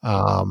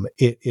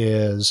 It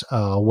is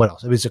what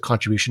else? It's a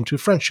contribution to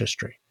French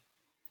history.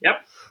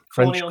 Yep.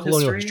 French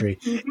colonial history.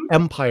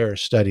 Empire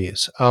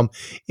studies.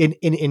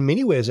 In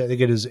many ways, I think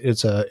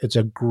it's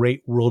a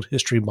great world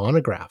history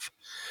monograph.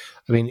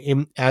 I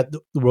mean, at the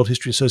World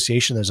History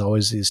Association, there's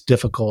always these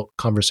difficult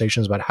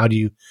conversations about how do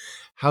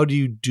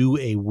you do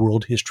a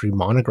world history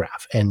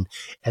monograph, and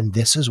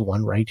this is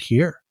one right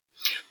here.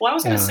 Well, I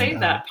was going to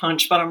save that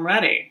punch, but I'm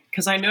ready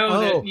because I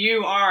know that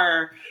you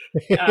are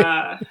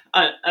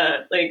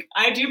like,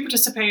 I do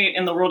participate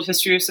in the World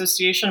History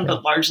Association,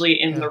 but largely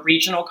in the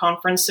regional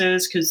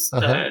conferences because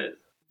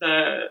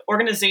the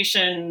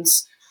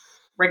organization's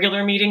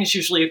regular meetings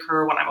usually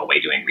occur when I'm away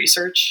doing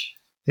research.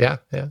 Yeah.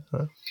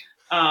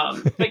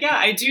 But yeah,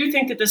 I do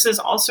think that this is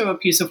also a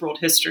piece of world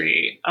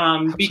history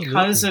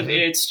because of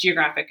its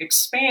geographic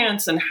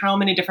expanse and how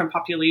many different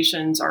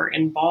populations are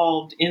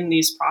involved in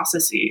these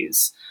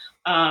processes.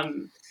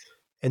 And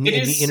the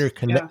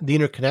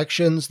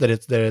interconnections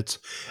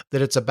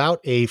that it's about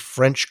a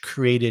French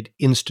created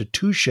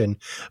institution,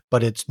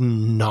 but it's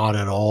not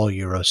at all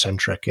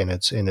Eurocentric in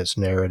its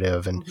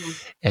narrative and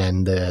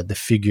the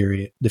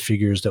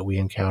figures that we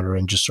encounter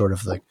and just sort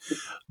of like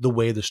the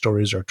way the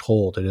stories are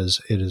told. It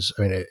is.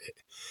 I mean,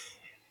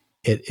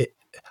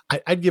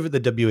 I'd give it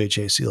the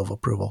WHA seal of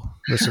approval.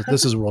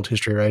 This is world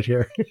history right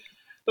here.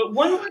 But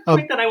one more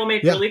point that I will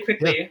make really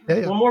quickly,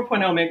 one more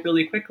point I'll make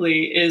really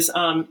quickly is,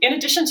 in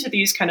addition to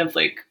these kind of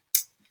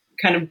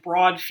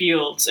broad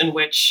fields in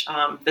which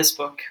this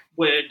book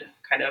would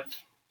kind of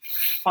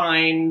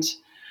find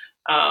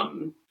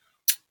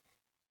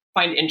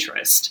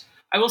interest,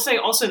 I will say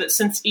also that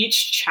since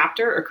each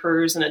chapter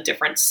occurs in a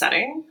different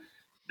setting,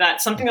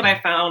 that's something that I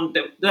found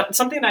that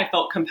something that I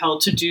felt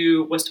compelled to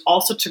do was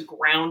also to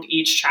ground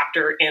each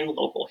chapter in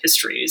local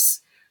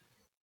histories.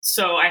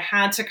 So I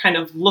had to kind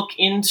of look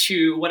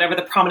into whatever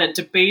the prominent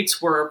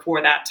debates were for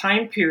that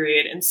time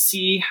period and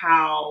see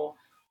how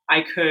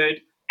I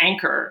could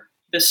anchor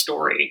this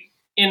story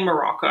in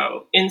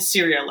Morocco, in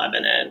Syria,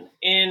 Lebanon,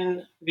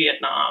 in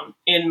Vietnam,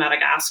 in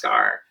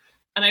Madagascar.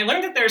 And I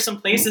learned that there are some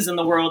places in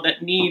the world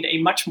that need a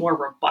much more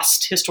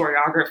robust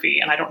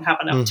historiography, and I don't have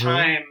enough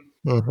time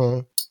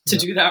to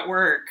do that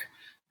work.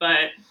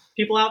 But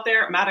people out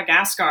there,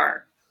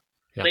 Madagascar,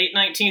 late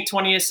 19th,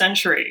 20th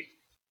century,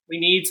 we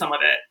need some of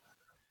it.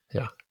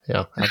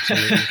 Yeah,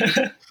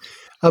 absolutely.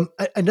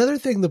 Another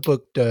thing the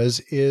book does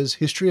is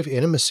history of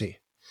intimacy.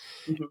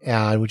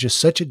 and which is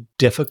such a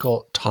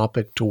difficult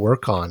topic to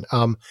work on.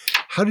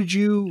 How did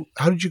you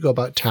go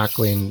about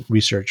tackling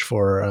research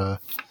for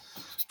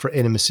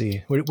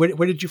intimacy?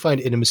 Where did you find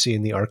intimacy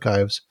in the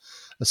archives?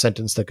 A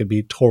sentence that could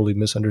be totally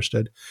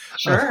misunderstood.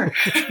 Sure.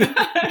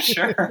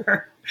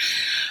 Sure.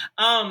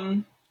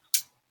 I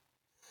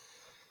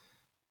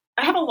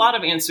have a lot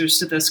of answers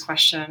to this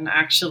question,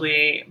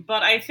 actually,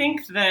 but I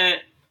think that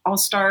I'll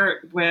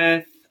start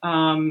with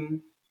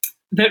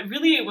that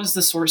really it was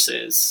the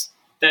sources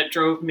that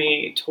drove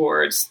me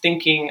towards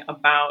thinking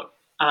about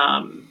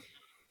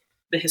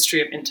the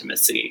history of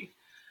intimacy.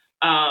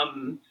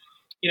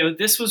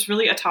 This was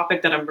really a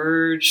topic that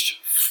emerged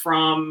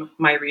from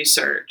my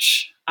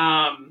research.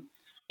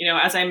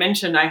 As I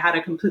mentioned, I had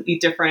a completely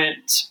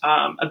different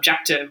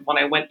objective when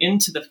I went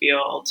into the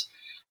field.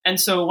 And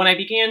so when I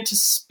began to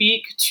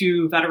speak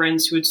to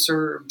veterans who had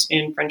served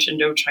in French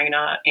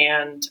Indochina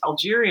and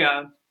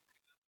Algeria,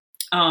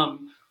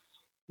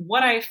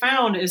 what I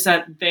found is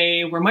that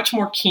they were much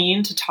more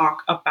keen to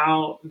talk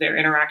about their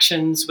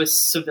interactions with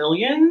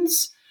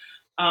civilians,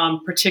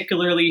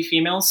 particularly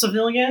female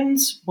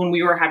civilians, when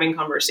we were having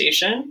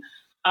conversation.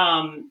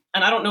 And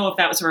I don't know if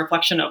that was a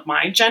reflection of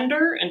my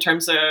gender in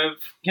terms of,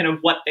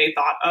 what they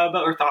thought of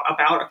or thought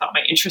about or thought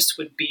my interests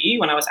would be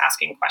when I was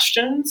asking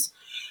questions.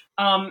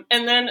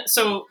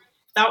 So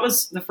that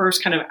was the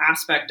first kind of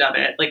aspect of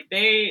it. Like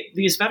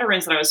these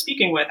veterans that I was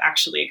speaking with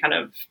actually kind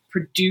of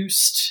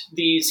produced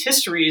these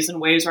histories in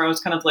ways where I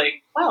was kind of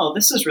like, well,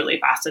 this is really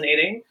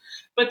fascinating.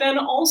 But then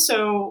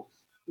also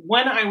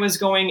when I was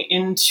going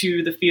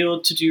into the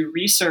field to do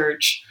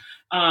research,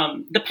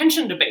 the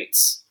pension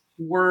debates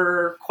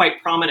were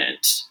quite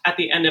prominent at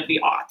the end of the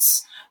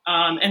aughts.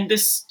 And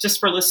this, just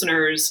for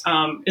listeners,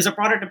 is a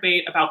broader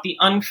debate about the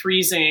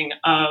unfreezing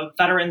of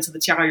veterans of the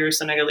Tirailleurs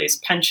Senegalese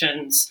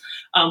pensions,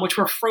 which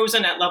were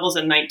frozen at levels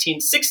in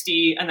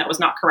 1960, and that was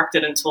not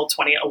corrected until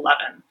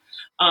 2011.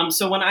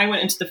 So when I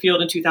went into the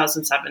field in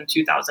 2007,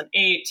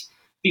 2008,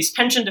 these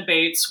pension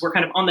debates were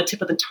kind of on the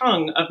tip of the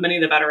tongue of many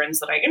of the veterans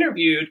that I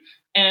interviewed.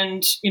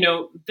 And,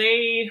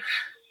 they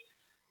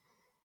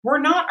were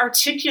not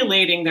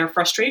articulating their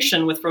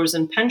frustration with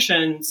frozen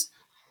pensions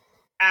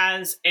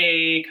as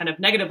a kind of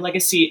negative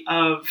legacy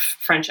of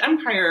French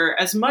Empire,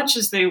 as much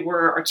as they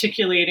were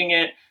articulating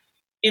it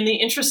in the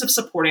interest of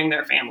supporting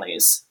their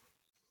families,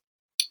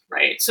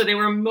 right? So they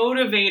were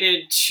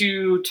motivated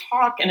to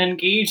talk and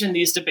engage in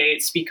these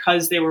debates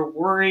because they were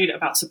worried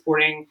about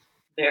supporting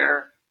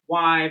their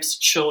wives,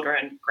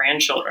 children,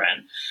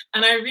 grandchildren.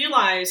 And I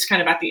realized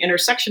kind of at the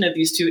intersection of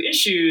these two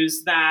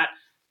issues that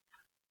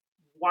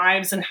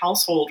wives and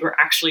household were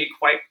actually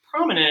quite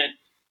prominent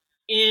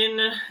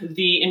in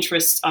the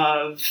interests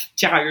of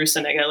Tirailleurs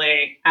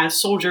Senegalais as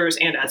soldiers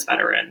and as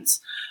veterans.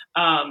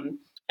 And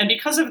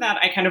because of that,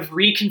 I kind of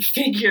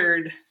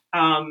reconfigured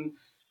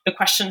the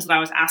questions that I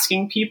was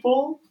asking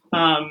people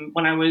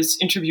when I was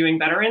interviewing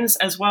veterans,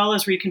 as well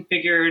as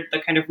reconfigured the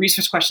kind of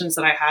research questions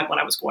that I had when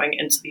I was going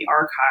into the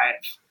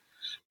archive.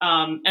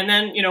 And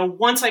then,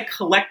 once I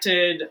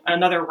collected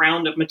another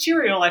round of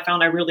material, I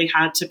found I really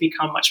had to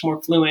become much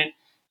more fluent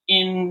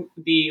in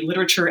the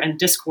literature and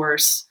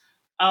discourse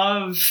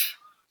of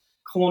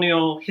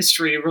colonial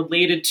history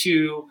related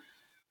to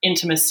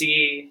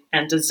intimacy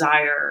and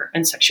desire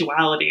and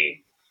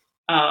sexuality,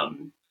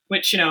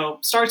 which,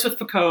 starts with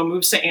Foucault,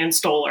 moves to Anne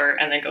Stoler,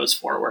 and then goes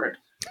forward.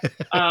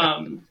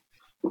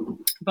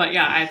 But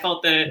yeah, I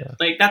felt that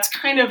that's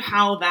kind of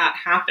how that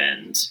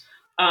happened.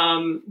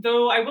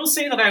 Though I will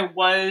say that I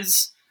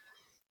was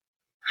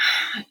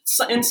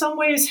in some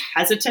ways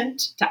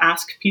hesitant to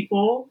ask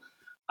people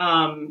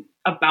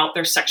about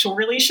their sexual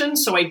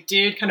relations. So I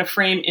did kind of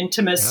frame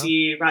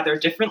intimacy rather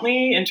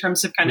differently in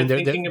terms of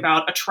thinking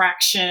about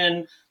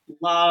attraction,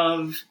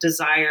 love,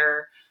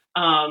 desire,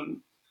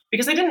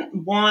 because I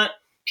didn't want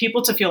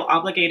people to feel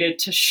obligated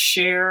to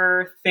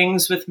share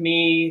things with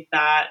me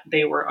that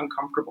they were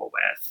uncomfortable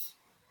with.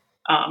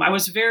 I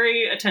was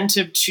very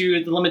attentive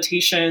to the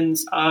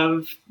limitations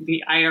of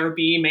the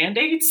IRB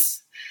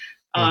mandates,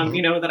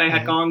 that I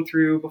had gone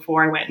through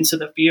before I went into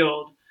the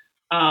field.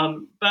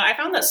 But I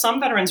found that some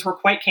veterans were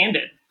quite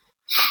candid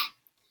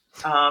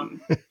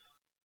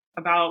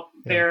about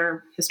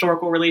their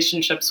historical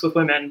relationships with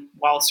women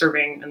while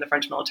serving in the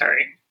French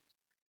military.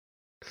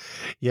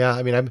 Yeah,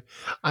 I mean,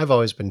 I've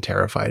always been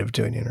terrified of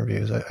doing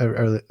interviews. I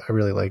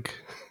really like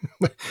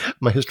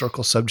my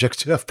historical subjects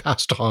to have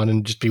passed on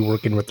and just be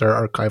working with their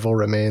archival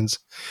remains.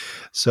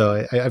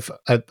 So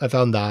I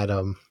found that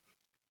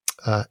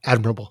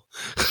admirable.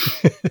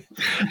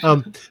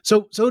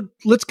 So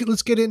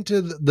let's get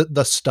into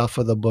the stuff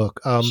of the book.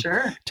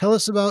 Sure. Tell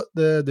us about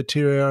the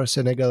Tirailleurs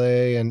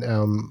Senegalais and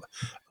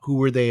who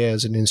were they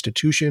as an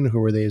institution, who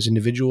were they as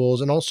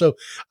individuals, and also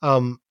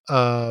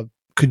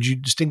could you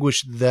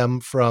distinguish them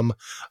from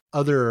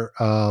other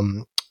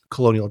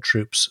colonial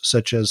troops,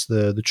 such as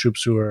the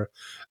troops who are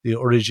the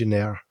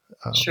originaire?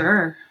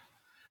 Sure.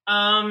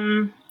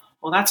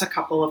 Well, that's a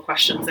couple of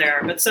questions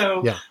there. But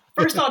so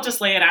first I'll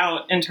just lay it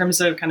out in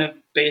terms of kind of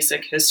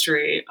basic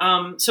history.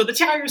 So the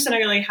Tirailleurs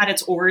Sénégalais had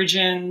its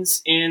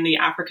origins in the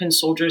African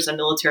soldiers and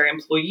military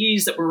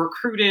employees that were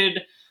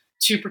recruited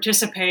to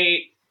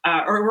participate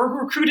or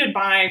were recruited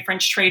by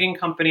French trading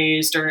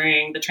companies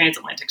during the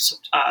transatlantic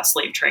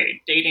slave trade,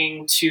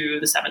 dating to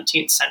the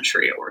 17th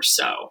century or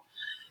so.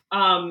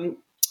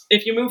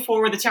 If you move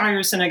forward, the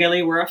Tirailleurs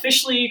Sénégalais were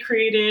officially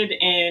created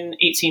in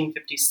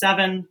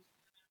 1857.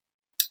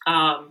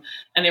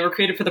 And they were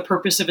created for the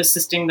purpose of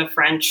assisting the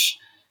French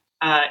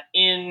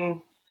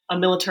in a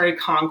military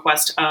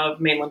conquest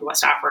of mainland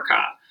West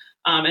Africa.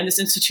 And this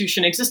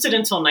institution existed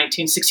until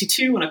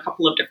 1962 in a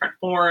couple of different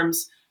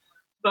forms,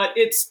 but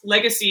its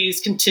legacies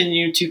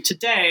continue to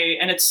today.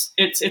 And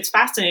it's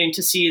fascinating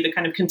to see the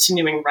kind of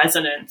continuing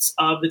resonance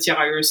of the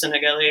Tirailleurs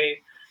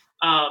Sénégalais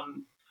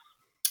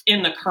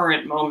in the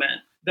current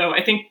moment. Though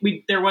I think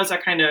there was a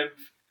kind of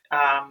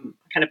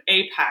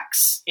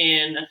apex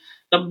in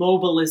the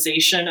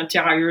mobilization of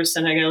Tirailleurs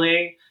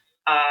Sénégalais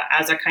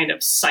as a kind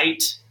of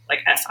site, like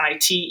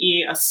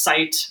SITE, a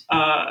site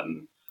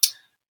of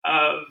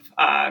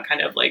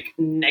kind of like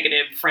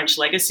negative French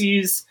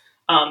legacies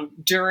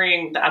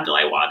during the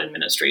Abdoulaye Wade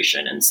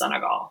administration in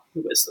Senegal,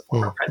 who was the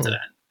former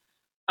president.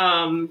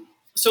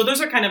 So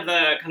those are kind of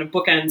the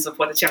bookends of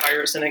what the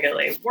Tirailleurs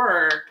Sénégalais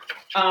were.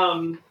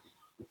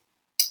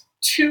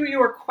 To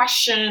your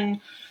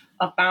question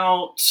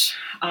about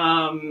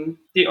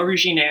the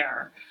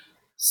originaire.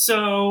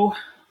 So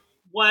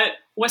what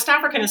West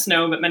Africanists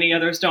know, but many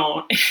others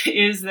don't,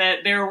 is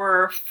that there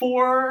were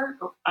 4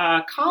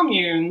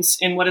 communes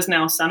in what is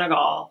now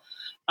Senegal,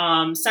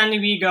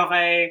 Saint-Louis,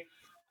 Gorée,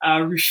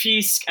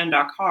 Rufisque, and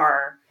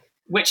Dakar,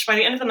 which by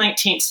the end of the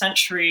 19th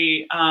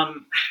century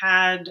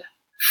had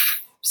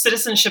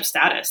citizenship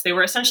status. They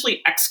were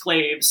essentially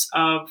exclaves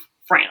of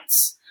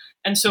France.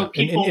 And so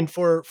people... And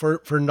for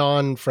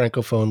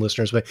non-Francophone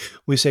listeners,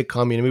 we say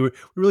commune. I mean, we're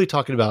really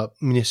talking about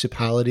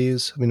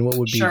municipalities. I mean, what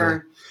would be...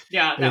 Sure.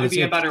 Yeah, that would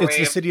be a better way. It's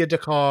the city of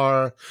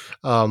Dakar,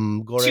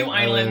 Gorée 2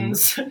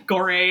 islands,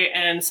 Gorée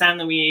and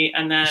Saint-Louis,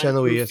 and then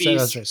Saint-Louis.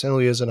 That's right.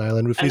 Saint-Louis is an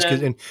island.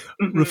 Rufisque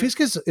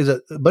Rufisque is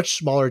a much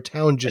smaller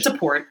town, just it's a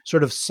port,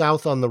 sort of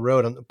south on the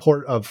road, on the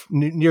port of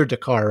near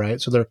Dakar,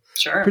 right? So they're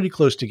pretty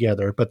close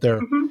together, but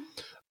they're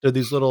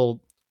these little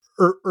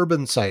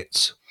urban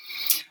sites.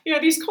 Yeah,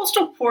 these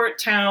coastal port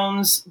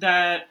towns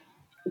that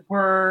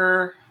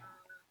were,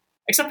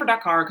 except for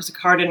Dakar, because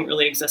Dakar didn't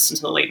really exist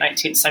until the late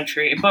 19th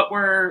century, but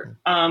were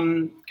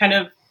kind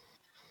of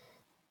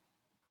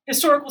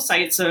historical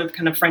sites of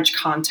kind of French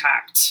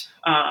contact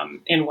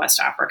in West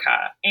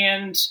Africa.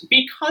 And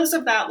because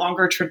of that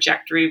longer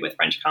trajectory with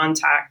French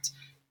contact,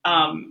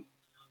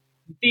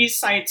 these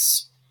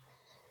sites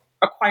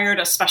acquired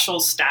a special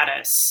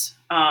status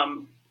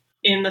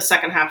in the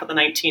second half of the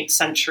 19th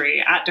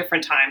century at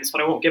different times, but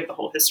I won't give the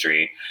whole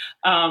history,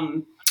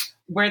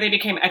 where they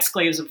became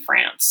exclaves of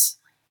France.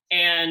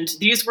 And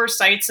these were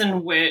sites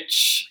in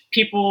which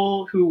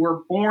people who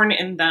were born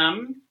in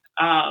them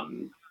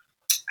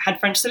had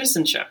French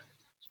citizenship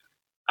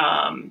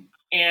and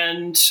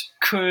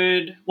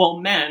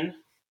men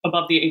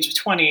above the age of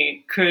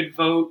 20 could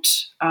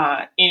vote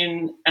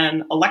in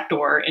an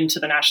elector into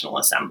the National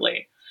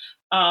Assembly.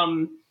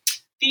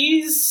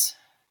 These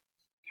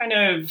kind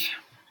of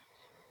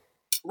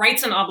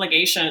rights and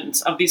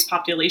obligations of these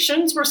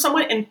populations were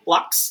somewhat in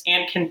flux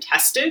and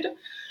contested.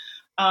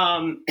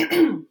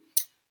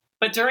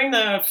 But during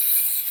the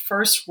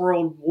First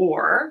World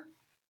War,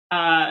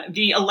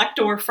 the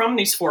elector from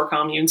these 4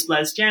 communes,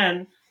 Blaise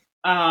Diagne,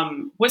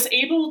 was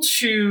able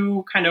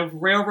to kind of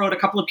railroad a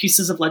couple of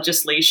pieces of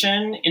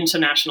legislation into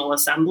National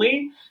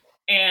Assembly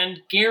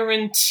and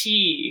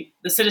guarantee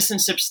the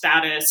citizenship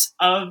status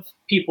of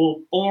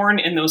people born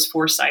in those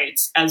 4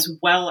 sites, as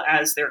well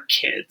as their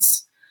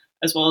kids,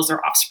 as well as their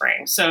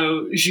offspring.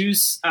 So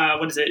Jus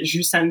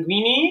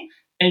Sanguini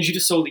and Jus de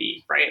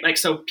Soli, right? Like,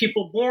 so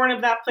people born of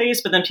that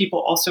place, but then people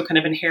also kind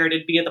of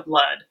inherited via the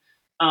blood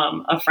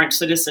of French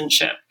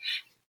citizenship.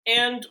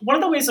 And one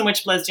of the ways in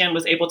which Blaise Diagne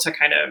was able to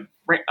kind of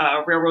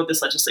railroad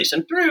this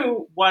legislation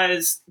through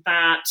was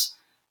that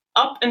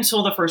up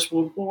until the First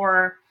World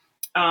War,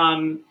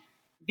 the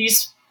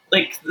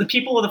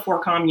people of the 4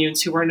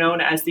 communes who were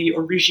known as the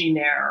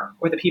originaire,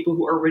 or the people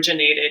who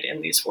originated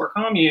in these 4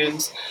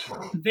 communes,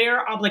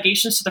 their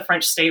obligations to the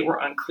French state were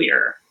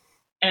unclear.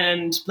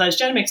 And Blaise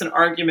Diagne makes an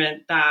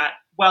argument that,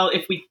 well,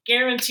 if we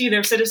guarantee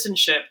their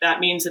citizenship, that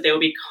means that they will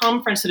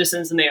become French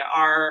citizens and they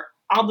are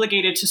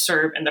obligated to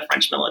serve in the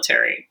French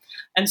military.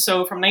 And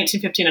so from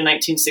 1915 and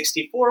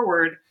 1960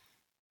 forward,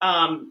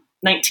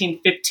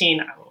 1915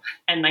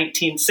 and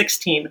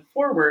 1916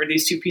 forward,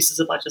 these 2 pieces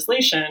of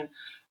legislation,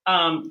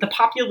 the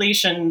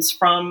populations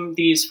from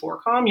these 4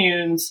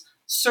 communes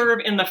serve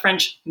in the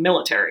French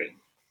military.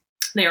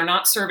 They are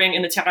not serving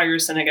in the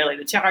Tirailleurs Sénégalais.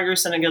 The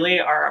Tirailleurs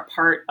Sénégalais are a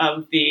part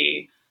of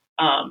the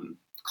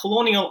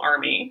colonial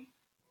army,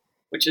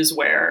 which is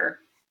where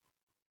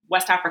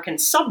West African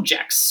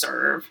subjects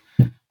serve.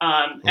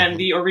 And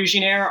the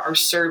originaire are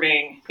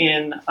serving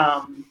in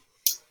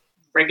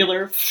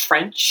regular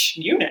French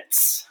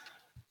units.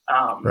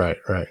 Right.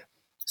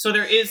 So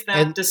there is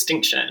that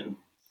distinction.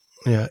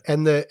 Yeah,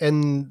 and the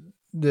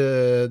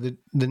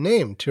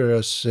name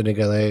Tirage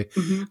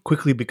Sénégalais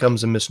quickly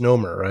becomes a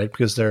misnomer, right?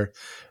 Because they're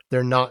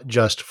not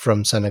just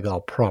from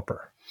Senegal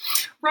proper.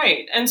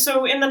 Right. And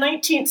so in the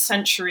 19th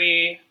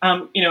century,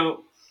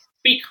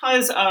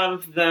 because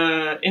of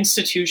the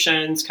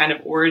institution's kind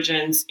of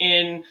origins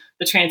in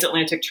the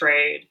transatlantic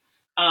trade,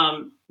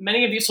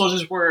 many of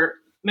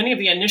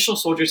the initial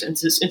soldiers in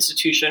this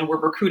institution were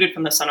recruited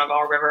from the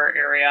Senegal River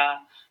area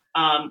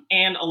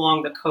and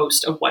along the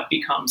coast of what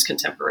becomes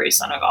contemporary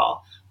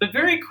Senegal. But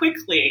very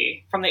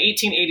quickly, from the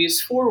 1880s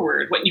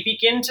forward, what you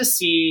begin to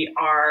see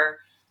are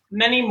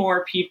many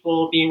more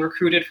people being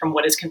recruited from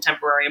what is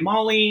contemporary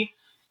Mali.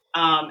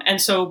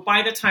 And so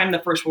by the time the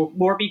First World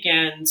War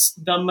begins,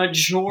 the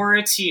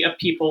majority of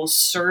people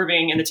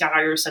serving in the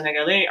Tirailleurs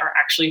Sénégalais are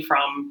actually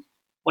from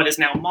what is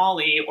now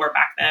Mali, or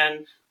back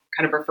then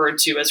kind of referred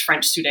to as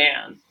French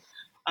Sudan.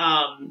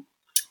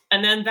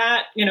 And then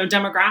that,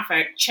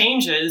 demographic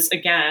changes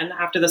again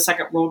after the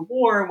Second World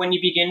War, when you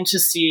begin to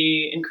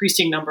see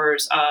increasing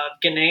numbers of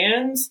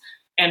Ghanaians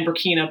and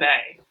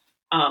Burkinabe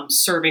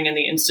serving in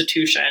the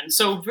institution.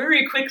 So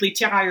very quickly,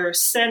 Tirailleurs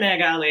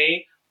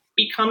Sénégalais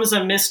becomes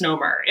a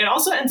misnomer. It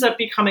also ends up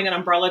becoming an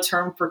umbrella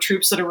term for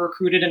troops that are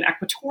recruited in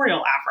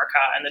equatorial Africa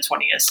in the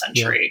 20th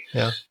century.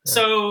 Yeah.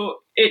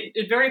 So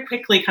it very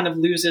quickly kind of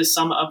loses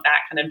some of that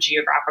kind of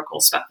geographical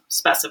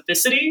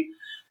specificity.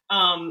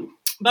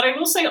 But I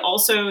will say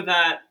also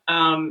that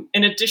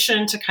in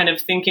addition to kind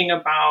of thinking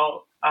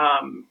about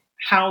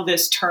how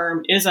this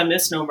term is a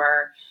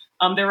misnomer,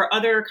 there are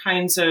other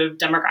kinds of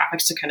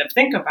demographics to kind of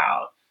think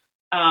about.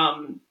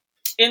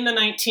 In the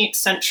 19th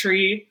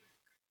century,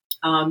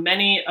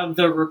 many of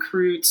the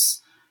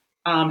recruits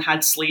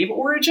had slave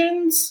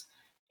origins,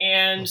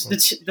 and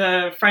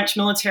the French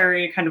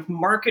military kind of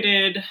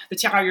marketed the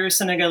Tirailleurs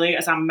Sénégalais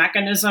as a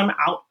mechanism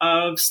out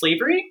of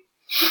slavery.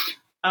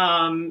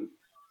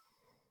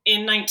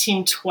 In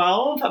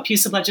 1912, a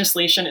piece of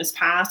legislation is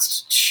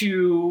passed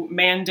to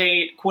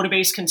mandate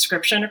quota-based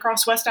conscription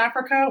across West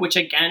Africa, which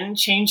again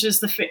changes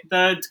the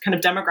kind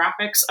of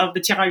demographics of the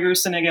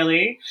Tirailleurs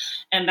Sénégalais,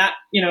 and that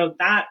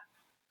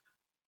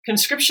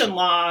conscription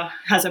law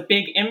has a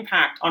big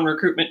impact on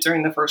recruitment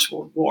during the First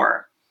World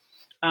War.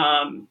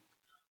 And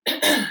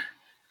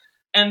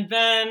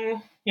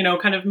then,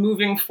 kind of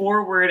moving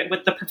forward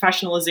with the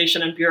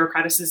professionalization and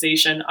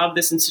bureaucratization of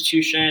this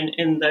institution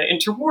in the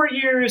interwar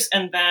years,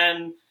 and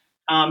then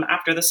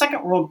after the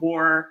Second World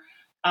War,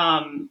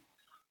 in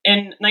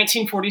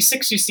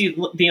 1946, you see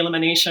the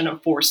elimination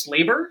of forced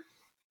labor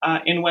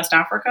in West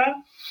Africa,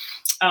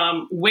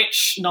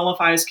 which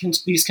nullifies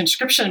these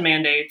conscription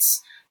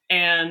mandates.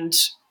 And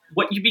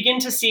what you begin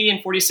to see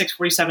in 46,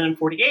 47, and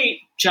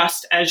 48,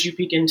 just as you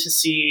begin to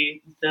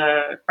see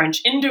the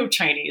French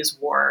Indo-Chinese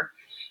War,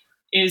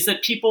 is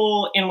that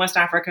people in West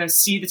Africa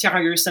see the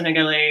Tirailleurs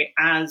Sénégalais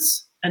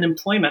as an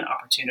employment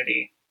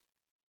opportunity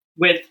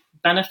with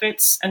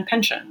benefits and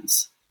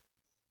pensions.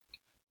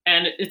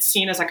 And it's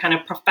seen as a kind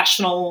of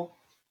professional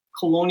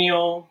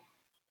colonial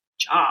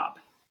job.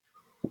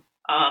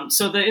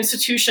 So the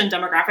institution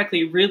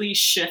demographically really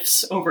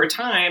shifts over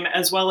time,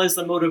 as well as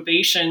the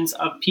motivations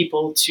of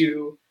people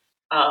to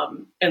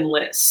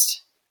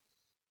enlist.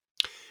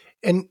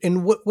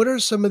 And what are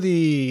some of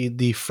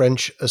the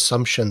French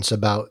assumptions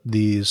about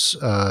these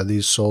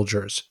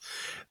soldiers,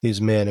 these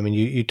men? I mean,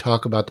 you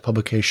talk about the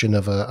publication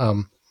of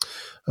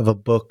a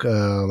book.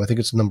 I think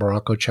it's in the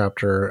Morocco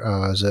chapter.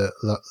 Is it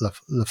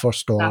La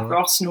Force Noire? La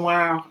Force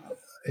Noire.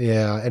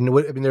 Yeah, and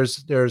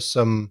there's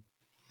some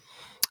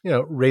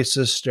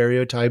racist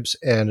stereotypes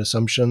and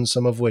assumptions,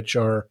 some of which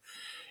are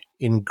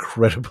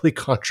incredibly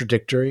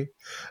contradictory.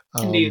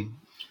 Indeed.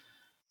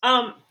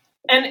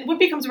 And what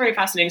becomes very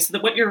fascinating is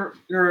that what you're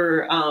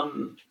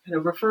kind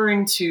of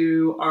referring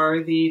to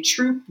are the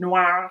troupe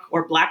noire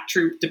or black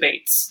troop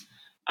debates.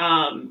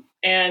 And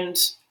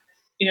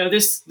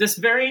this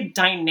very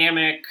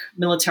dynamic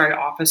military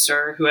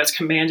officer who has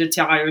commanded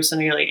Tirailleurs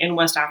Sénégalais in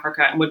West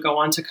Africa and would go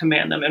on to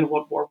command them in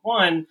World War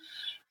I,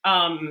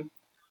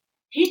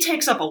 he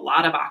takes up a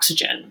lot of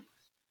oxygen,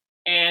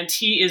 and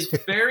he is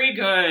very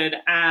good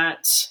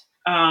at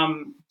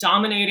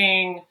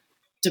dominating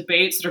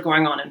debates that are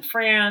going on in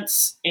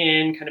France,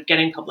 in kind of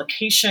getting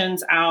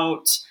publications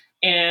out,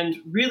 and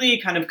really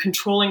kind of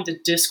controlling the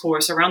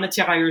discourse around the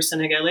Tirailleurs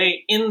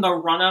Sénégalais in the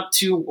run-up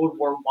to World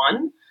War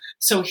I.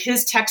 So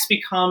his text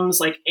becomes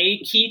like a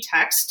key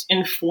text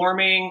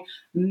informing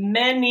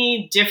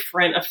many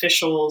different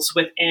officials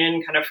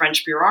within kind of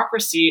French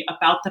bureaucracy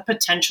about the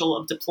potential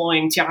of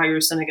deploying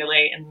Tirailleurs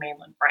Sénégalais in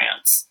mainland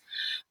France.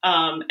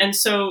 And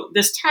so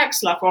this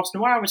text, La Force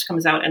Noire, which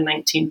comes out in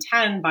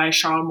 1910 by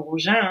Charles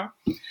Morgin,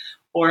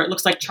 or it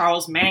looks like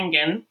Charles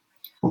Mangan,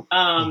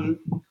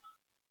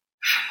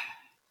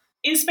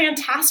 is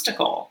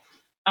fantastical.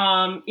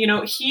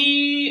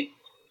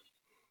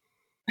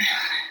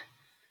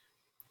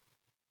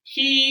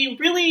 He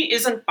really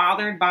isn't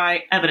bothered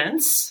by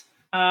evidence.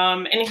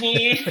 And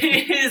he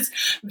is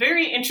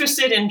very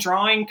interested in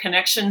drawing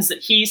connections that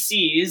he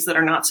sees that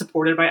are not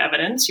supported by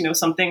evidence,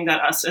 something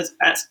that us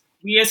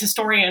we as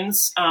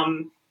historians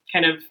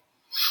kind of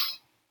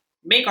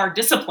make our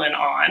discipline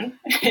on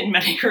in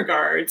many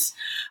regards.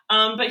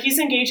 But he's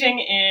engaging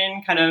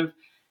in kind of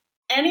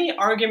any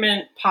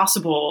argument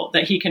possible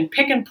that he can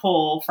pick and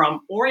pull,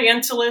 from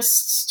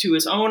Orientalists to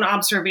his own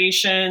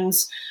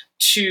observations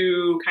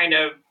to kind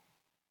of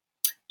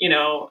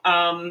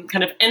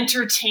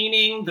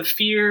entertaining the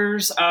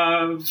fears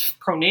of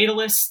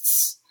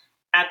pronatalists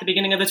at the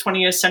beginning of the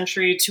 20th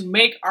century, to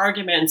make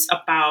arguments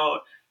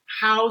about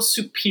how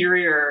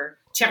superior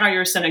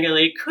tirailleurs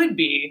sénégalais could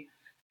be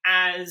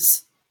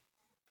as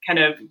kind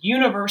of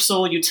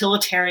universal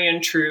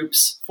utilitarian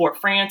troops for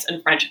France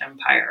and French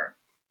Empire.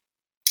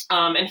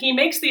 And he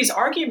makes these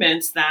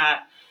arguments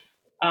that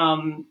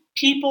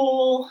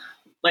people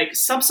like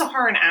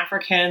sub-Saharan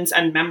Africans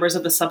and members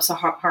of the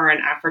sub-Saharan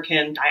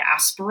African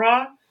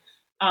diaspora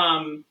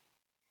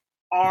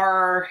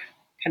are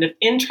kind of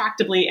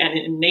intractably and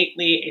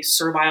innately a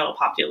servile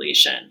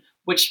population,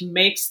 which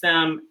makes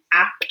them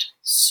apt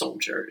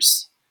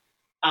soldiers,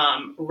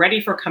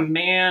 ready for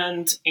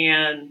command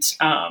and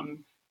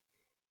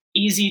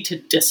easy to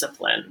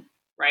discipline,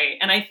 right?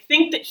 And I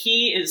think that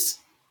he is,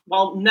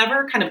 while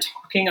never kind of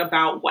talking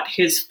about what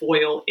his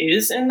foil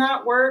is in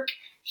that work,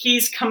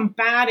 he's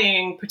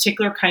combating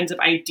particular kinds of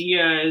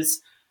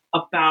ideas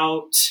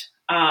about,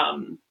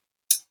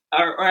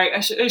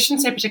 I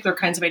shouldn't say particular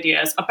kinds of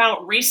ideas,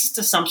 about racist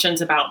assumptions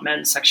about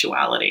men's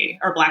sexuality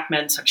or Black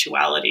men's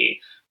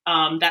sexuality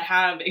that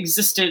have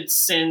existed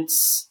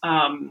since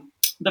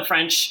the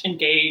French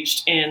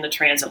engaged in the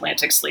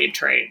transatlantic slave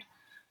trade.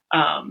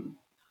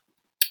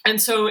 And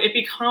so it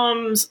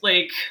becomes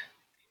like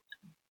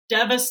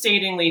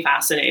devastatingly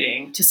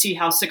fascinating to see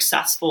how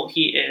successful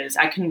he is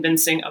at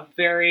convincing a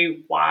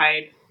very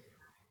wide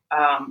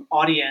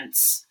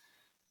audience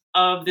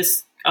of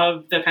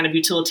the kind of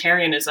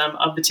utilitarianism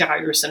of the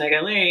tirailleurs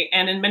sénégalais.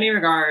 And in many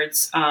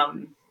regards,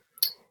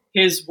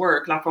 his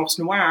work, La Force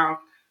Noire,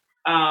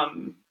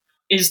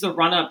 is the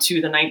run-up to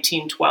the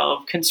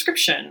 1912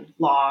 conscription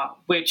law,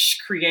 which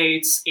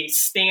creates a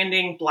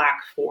standing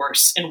Black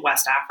force in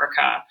West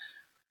Africa,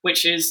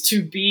 which is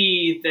to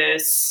be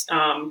this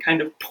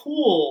kind of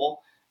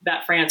pool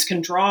that France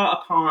can draw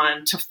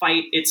upon to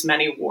fight its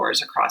many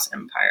wars across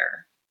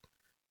empire.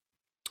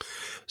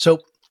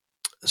 So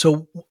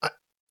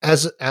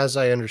as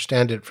I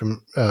understand it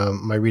from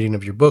my reading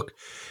of your book,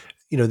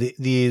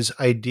 these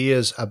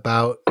ideas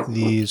about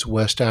these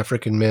West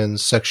African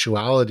men's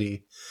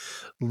sexuality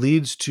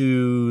leads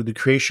to the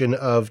creation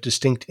of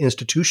distinct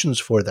institutions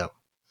for them.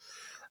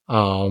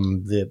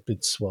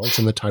 It's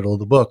in the title of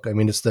the book. I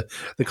mean, it's the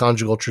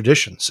conjugal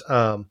traditions.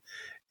 So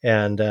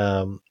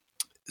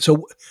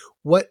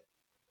what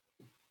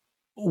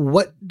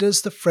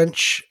does the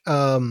French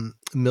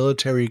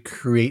military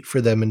create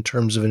for them in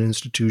terms of an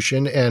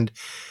institution,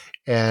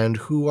 and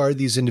who are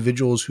these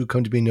individuals who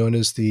come to be known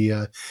as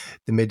the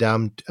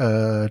Mesdames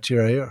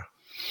Tirailleurs?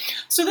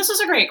 So this is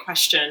a great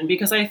question,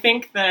 because I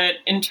think that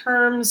in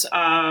terms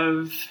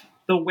of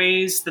the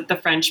ways that the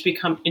French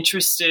become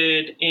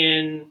interested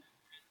in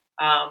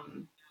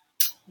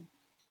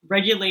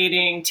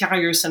regulating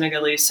tirailleurs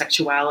sénégalais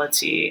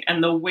sexuality,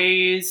 and the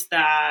ways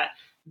that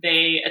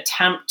they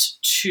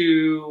attempt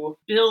to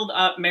build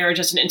up marriage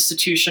as an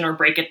institution or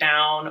break it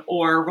down,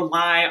 or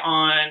rely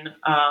on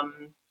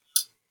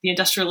the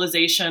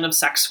industrialization of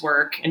sex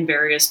work in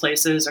various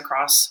places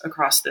across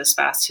this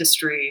vast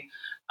history.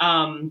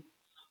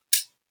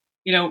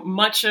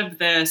 Much of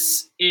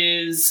this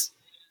is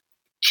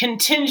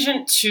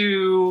contingent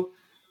to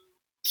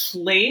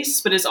place,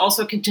 but is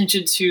also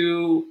contingent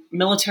to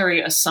military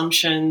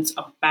assumptions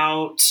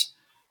about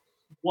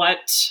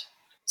what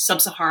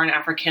sub-Saharan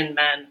African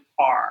men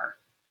are.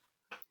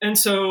 And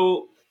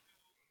so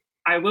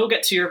I will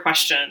get to your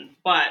question,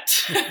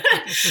 but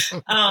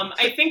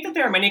I think that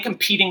there are many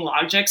competing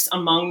logics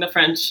among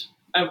French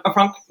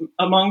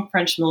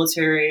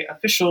military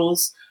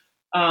officials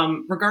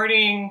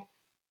regarding,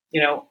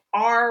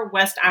 are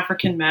West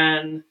African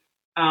men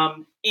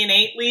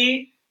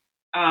innately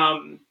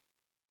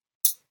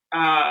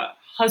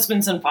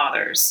husbands and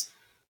fathers,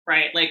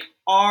 right? Like,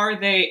 are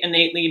they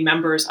innately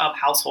members of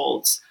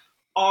households?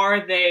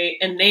 Are they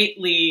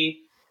innately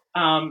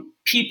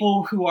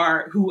people who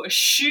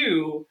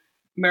eschew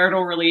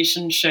marital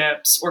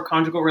relationships or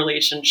conjugal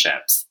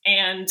relationships?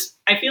 And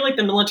I feel like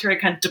the military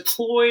kind of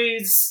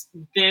deploys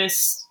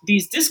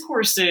these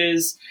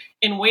discourses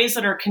in ways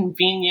that are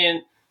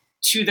convenient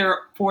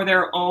for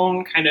their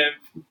own kind of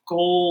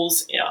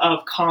goals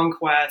of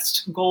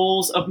conquest,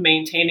 goals of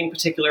maintaining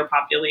particular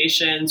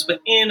populations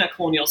within a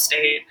colonial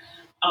state,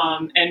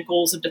 and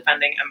goals of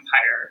defending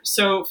empire.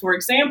 So, for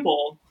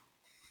example,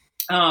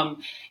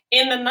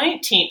 in the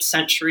 19th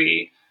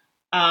century,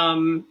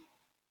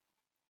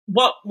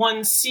 what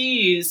one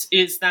sees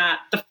is that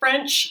the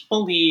French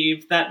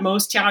believe that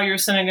most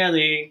tirailleurs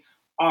sénégalais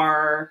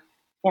are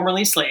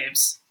formerly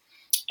slaves.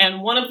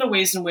 And one of the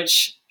ways in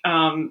which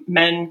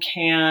men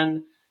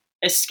can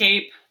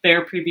escape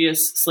their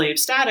previous slave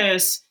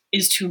status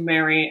is to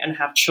marry and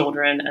have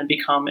children and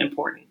become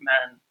important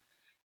men.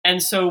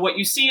 And so what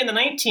you see in the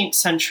 19th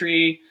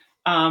century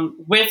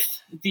with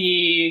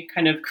the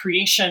kind of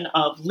creation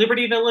of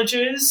liberty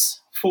villages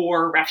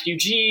for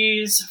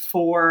refugees,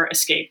 for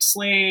escaped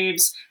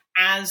slaves,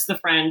 as the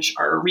French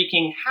are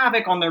wreaking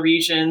havoc on the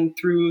region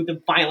through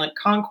the violent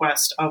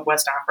conquest of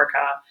West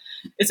Africa,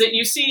 is that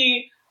you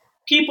see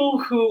people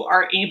who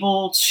are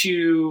able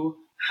to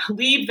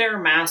leave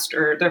their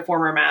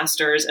former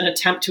masters, and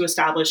attempt to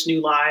establish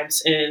new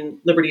lives in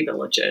liberty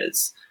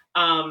villages.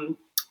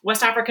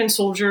 West African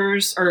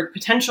soldiers or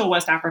potential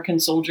West African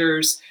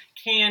soldiers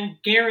can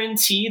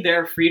guarantee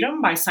their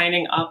freedom by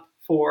signing up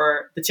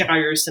for the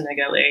Tirailleurs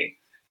Sénégalais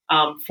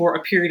for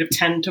a period of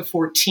 10 to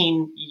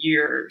 14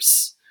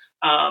 years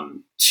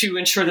to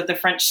ensure that the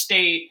French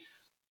state,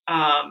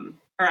 or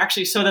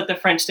actually so that the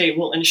French state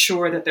will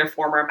ensure that their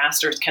former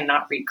masters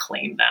cannot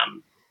reclaim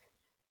them.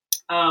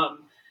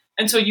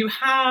 And so you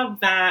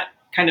have that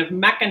kind of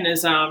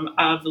mechanism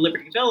of the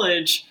Liberty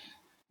Village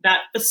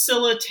that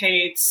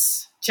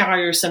facilitates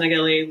Tirailleurs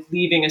Sénégalais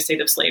leaving a state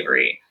of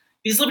slavery.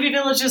 These Liberty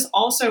Villages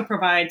also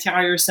provide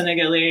Tirailleurs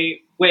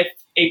Sénégalais with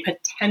a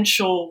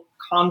potential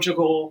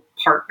conjugal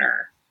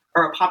partner,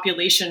 or a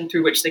population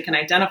through which they can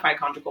identify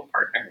conjugal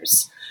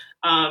partners.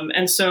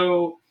 And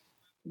so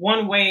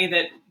one way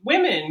that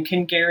women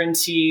can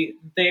guarantee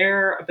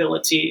their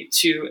ability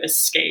to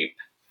escape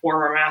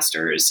former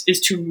masters is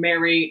to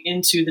marry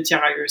into the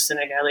Tirailleurs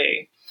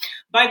Sénégalais.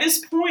 By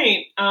this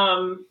point,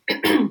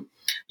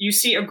 you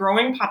see a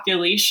growing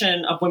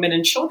population of women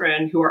and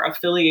children who are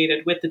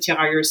affiliated with the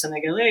Tirailleurs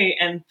Sénégalais,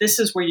 and this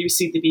is where you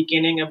see the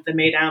beginning of the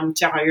Mesdames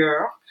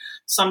Tirailleurs,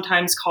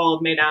 sometimes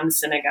called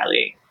Mesdames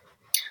Sénégalais.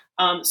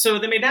 So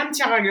the Mesdames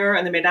Tirailleurs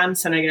and the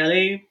Mesdames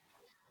Sénégalais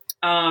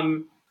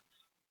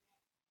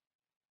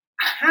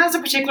has a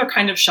particular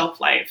kind of shelf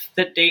life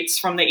that dates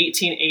from the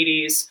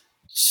 1880s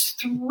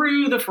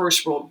through the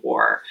First World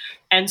War.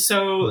 And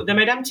so the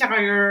Mesdames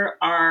Tirailleurs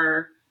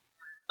are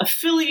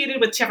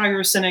affiliated with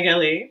Tirailleurs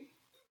Sénégalais.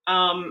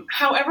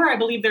 However, I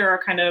believe there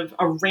are kind of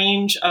a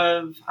range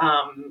of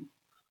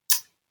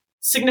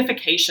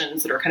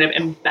significations that are kind of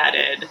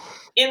embedded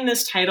in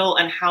this title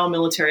and how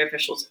military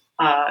officials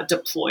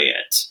deploy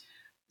it.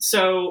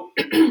 So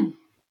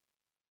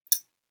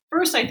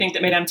first, I think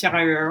that Mesdames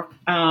Tirailleurs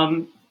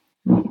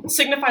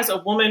signifies a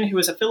woman who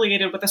is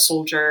affiliated with a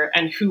soldier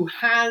and who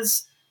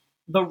has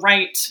the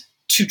right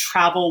to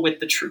travel with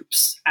the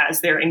troops as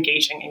they're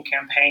engaging in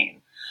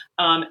campaign.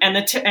 And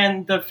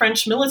the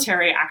French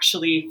military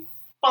actually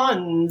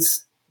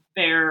funds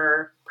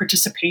their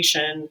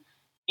participation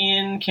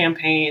in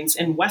campaigns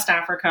in West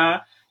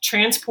Africa,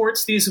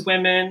 transports these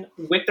women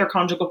with their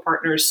conjugal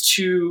partners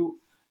to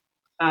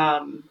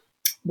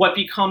what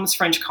becomes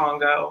French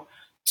Congo,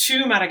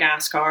 to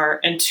Madagascar,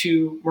 and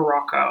to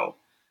Morocco.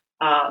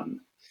 And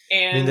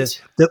I mean,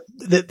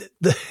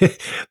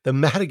 the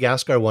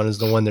Madagascar one is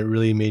the one that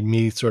really made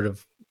me sort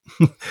of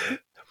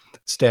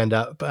stand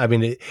up. I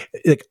mean,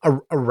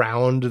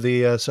 around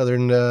the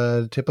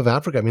southern tip of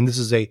Africa. I mean, this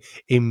is a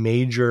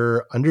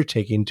major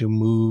undertaking to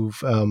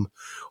move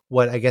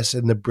what I guess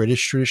in the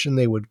British tradition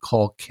they would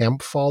call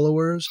camp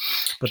followers,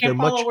 but camp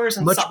followers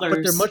and settlers.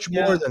 But they're much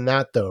more than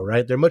that, though,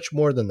 right? They're much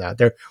more than that.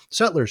 They're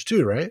settlers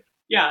too, right?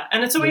 Yeah,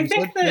 and so I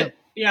think that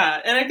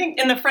and I think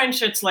in the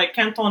French it's like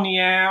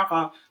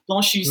cantonnière,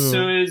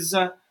 blanchisseuse,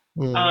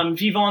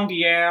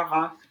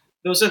 vivandière.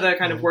 Those are the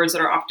kind of words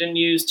that are often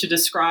used to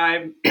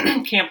describe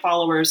camp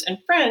followers in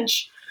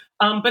French.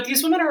 But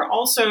these women are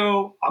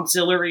also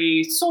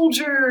auxiliary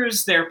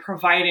soldiers. They're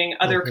providing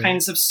other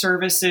kinds of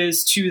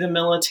services to the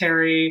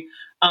military,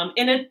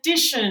 in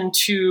addition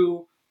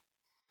to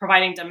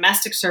providing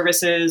domestic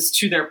services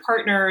to their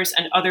partners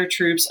and other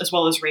troops, as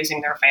well as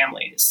raising their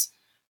families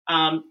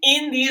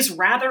in these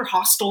rather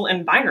hostile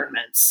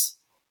environments.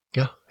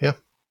 Yeah.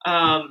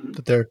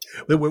 But they're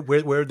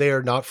where they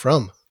are not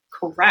from.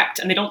 Correct.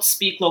 And they don't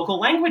speak local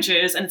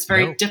languages, and it's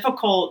very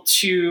difficult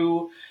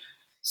to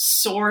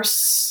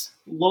source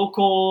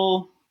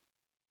local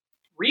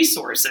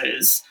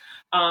resources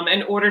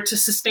in order to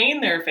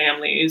sustain their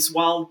families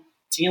while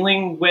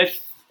dealing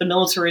with the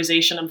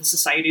militarization of the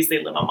societies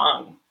they live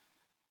among.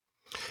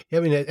 Yeah,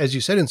 I mean, as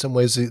you said, in some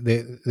ways,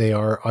 they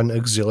are an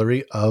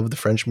auxiliary of the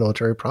French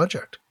military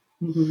project.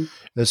 Mm-hmm.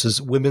 This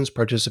is women's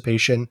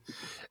participation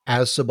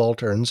as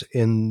subalterns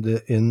in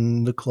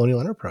the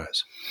colonial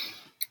enterprise.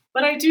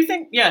 But I do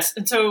think, yes.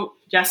 And so,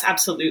 yes,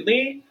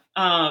 absolutely.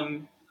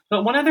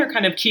 But one other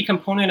kind of key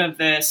component of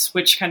this,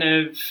 which kind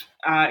of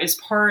is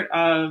part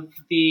of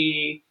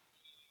the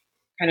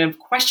kind of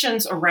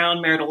questions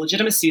around marital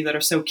legitimacy that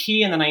are so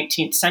key in the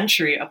 19th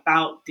century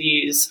about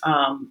these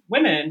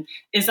women,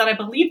 is that I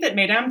believe that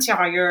Mesdames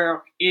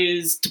Tirailleurs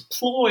is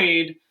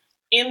deployed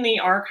in the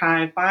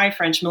archive by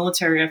French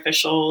military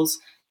officials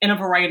in a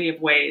variety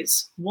of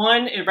ways.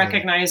 One, it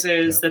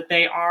recognizes that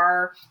they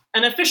are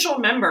an official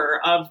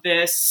member of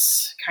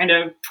this kind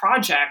of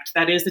project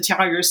that is the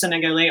Tirailleurs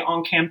Sénégalais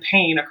en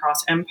campaign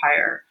across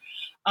empire.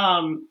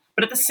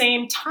 But at the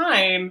same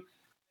time,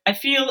 I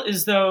feel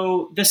as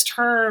though this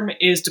term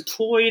is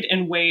deployed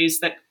in ways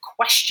that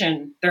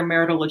question their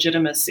marital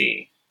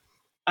legitimacy,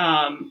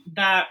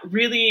 that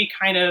really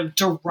kind of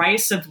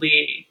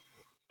derisively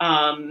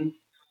kind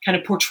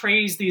of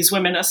portrays these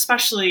women,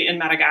 especially in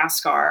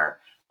Madagascar,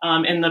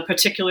 in the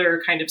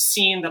particular kind of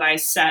scene that I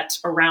set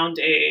around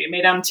a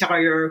Mesdames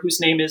Tirailleurs whose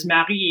name is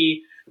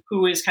Marie,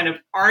 who is kind of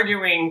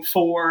arguing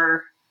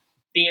for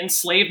the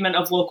enslavement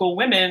of local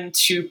women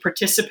to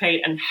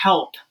participate and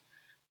help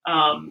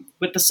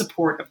with the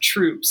support of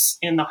troops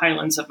in the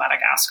highlands of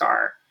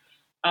Madagascar.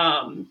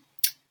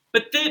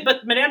 But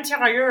Mesdames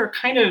Tirailleurs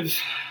kind of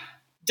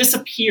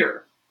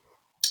disappear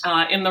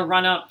in the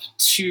run-up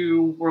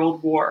to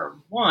World War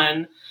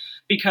I,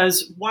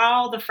 because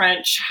while the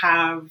French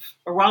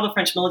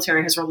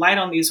military has relied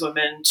on these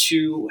women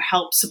to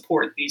help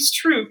support these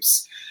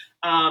troops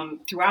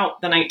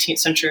throughout the 19th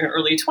century and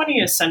early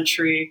 20th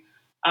century,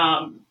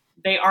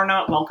 they are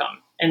not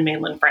welcome in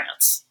mainland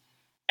France.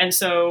 And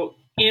so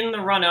in the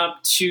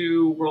run-up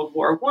to World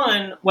War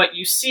I, what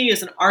you see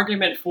is an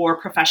argument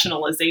for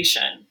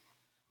professionalization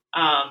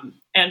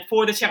and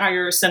for the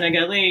tirailleurs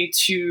sénégalais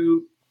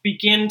to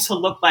begin to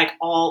look like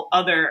all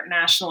other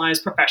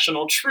nationalized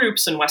professional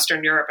troops in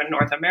Western Europe and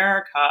North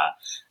America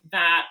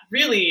that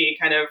really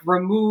kind of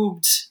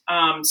removed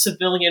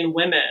civilian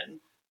women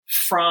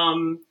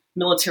from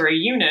military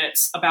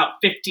units about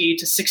 50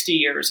 to 60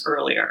 years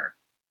earlier.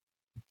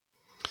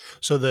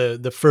 So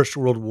the First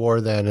World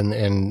War then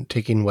and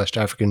taking West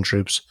African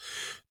troops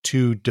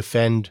to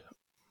defend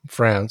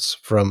France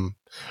from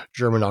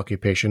German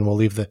occupation. We'll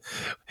leave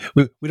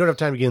we don't have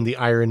time to get into the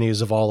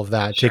ironies of all of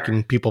that, sure.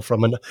 Taking people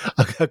from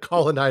a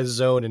colonized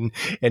zone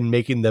and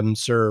making them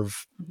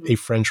serve a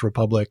French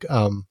republic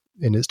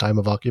in its time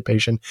of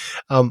occupation.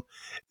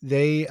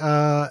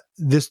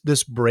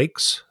 This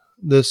breaks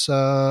this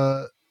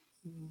at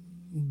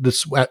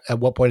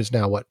what point is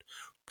now what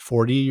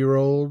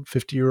 40-year-old,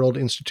 50-year-old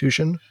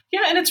institution?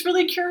 Yeah, and it's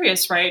really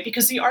curious, right?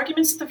 Because the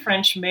arguments that the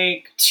French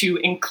make to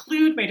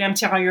include Mesdames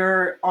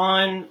Tirailleurs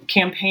on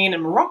campaign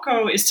in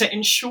Morocco is to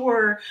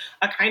ensure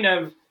a kind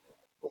of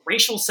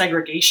racial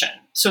segregation,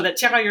 so that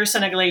Tirailleurs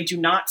Sénégalais do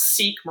not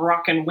seek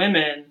Moroccan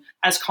women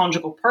as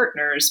conjugal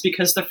partners,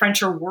 because the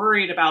French are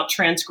worried about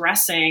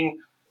transgressing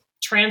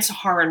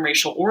trans-Saharan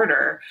racial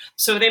order.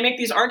 So they make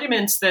these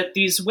arguments that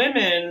these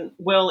women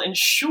will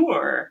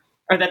ensure,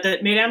 or that the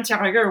Mesdames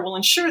Tirailleurs will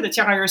ensure that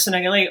Tirailleurs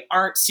Sénégalais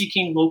aren't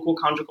seeking local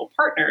conjugal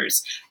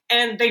partners.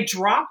 And they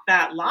drop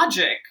that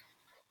logic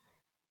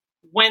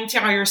when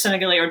Tirailleurs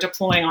Sénégalais are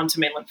deploying onto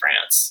mainland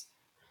France,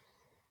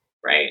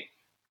 right?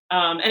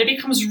 And it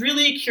becomes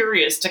really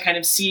curious to kind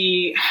of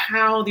see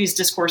how these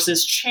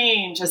discourses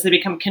change as they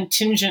become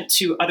contingent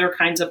to other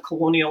kinds of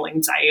colonial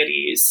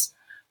anxieties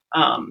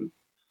in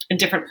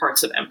different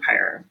parts of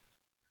empire.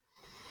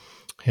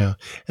 Yeah.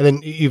 And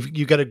then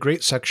you've got a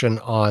great section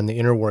on the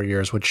interwar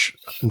years, which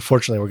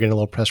unfortunately we're getting a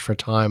little pressed for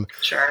time.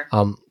 Sure.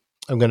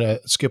 I'm going to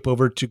skip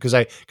over to, because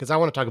I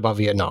want to talk about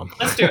Vietnam.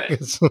 Let's do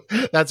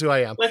it. That's who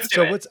I am. Let's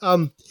do it. What's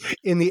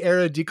in the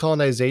era of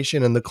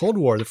decolonization and the Cold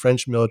War, the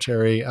French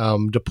military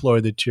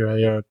deployed the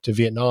tirailleurs to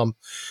Vietnam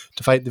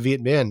to fight the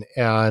Viet Minh.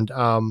 And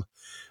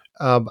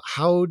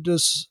how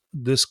does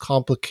this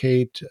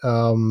complicate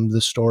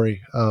the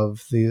story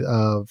of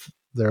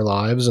their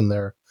lives and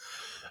their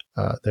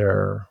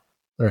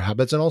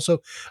habits? And also,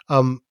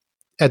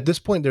 at this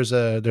point, there's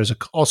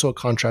also a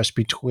contrast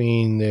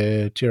between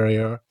the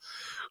tirailleurs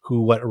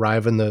who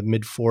arrive in the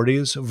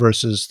mid-40s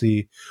versus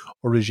the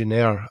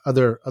originaire,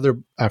 other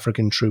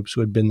African troops who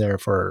had been there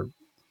for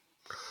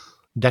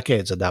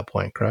decades at that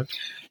point, correct?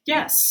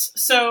 Yes.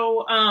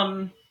 So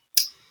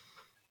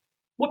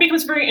what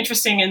becomes very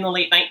interesting in the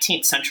late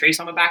 19th century,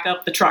 so I'm going to back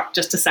up the truck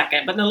just a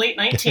second, but in the late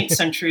 19th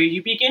century,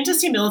 you begin to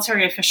see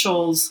military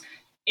officials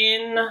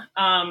in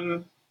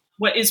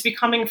what is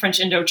becoming French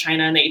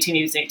Indochina in the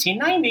 1880s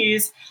and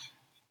 1890s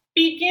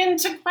begin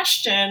to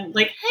question,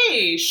 like,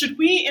 hey, should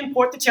we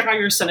import the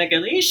tirailleurs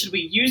sénégalais? Should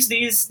we use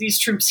these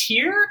troops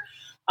here?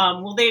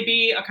 Will they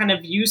be a kind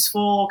of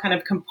useful kind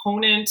of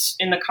component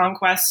in the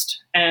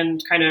conquest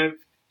and kind of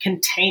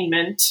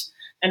containment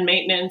and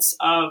maintenance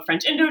of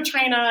French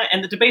Indochina?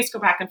 And the debates go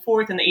back and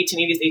forth in the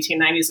 1880s,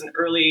 1890s, and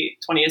early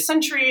 20th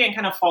century and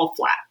kind of fall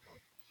flat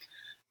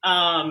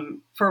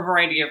for a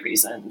variety of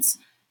reasons.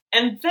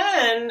 And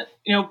then,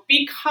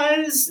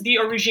 because the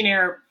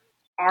originaire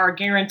are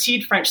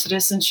guaranteed French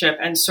citizenship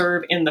and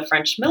serve in the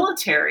French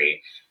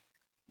military,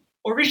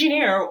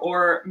 originaire,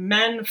 or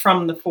men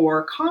from the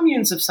four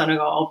communes of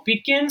Senegal,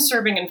 begin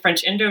serving in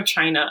French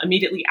Indochina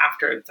immediately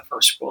after the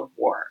First World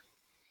War.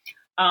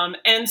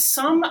 And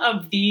some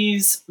of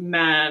these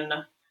men,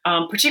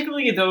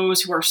 particularly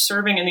those who are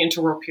serving in the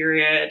interwar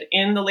period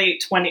in the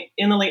late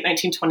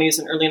 1920s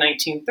and early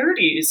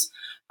 1930s,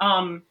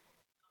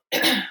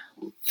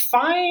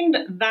 find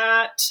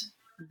that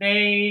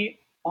they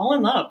fall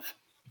in love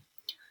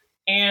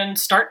and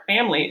start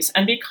families.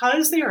 And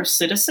because they are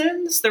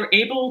citizens, they're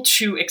able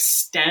to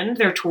extend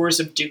their tours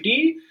of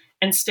duty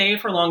and stay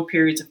for long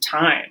periods of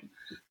time.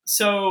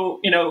 So,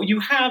 you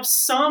have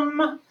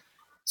some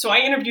So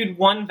I interviewed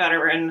one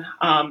veteran,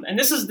 and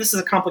this is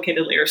a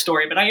complicated later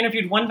story, but I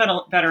interviewed one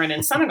veteran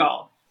in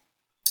Senegal.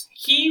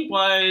 He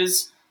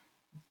was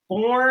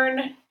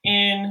born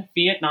in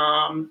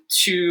Vietnam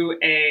to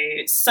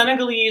a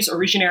Senegalese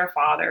originaire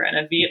father and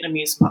a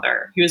Vietnamese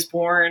mother. He was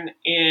born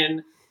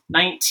in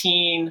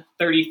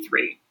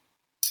 1933.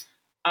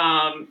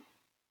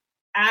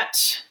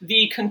 At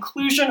the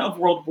conclusion of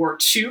World War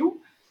II,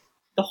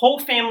 the whole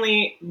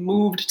family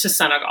moved to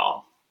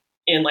Senegal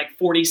in like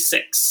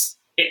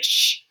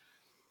 46-ish.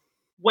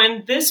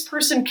 When this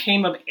person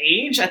came of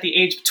age, at the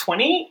age of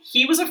 20,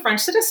 he was a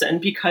French citizen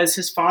because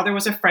his father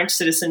was a French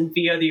citizen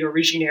via the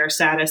originaire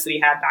status that he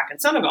had back in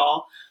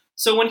Senegal.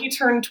 So when he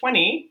turned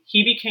 20,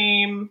 he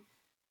became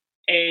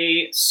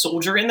a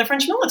soldier in the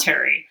French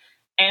military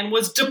and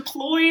was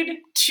deployed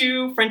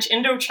to French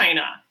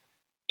Indochina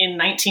in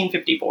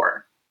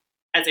 1954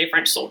 as a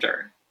French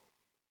soldier.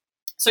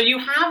 So you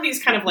have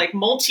these kind of like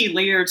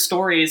multi-layered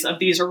stories of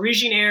these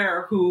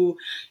originaire who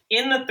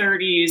in the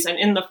 30s and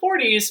in the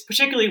 40s,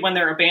 particularly when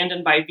they're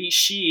abandoned by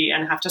Vichy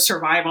and have to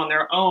survive on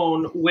their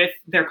own with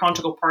their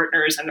conjugal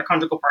partners and their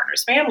conjugal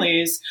partners'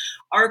 families,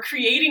 are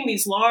creating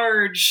these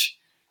large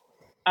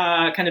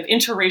kind of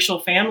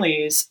interracial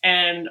families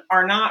and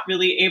are not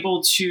really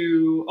able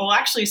to, well,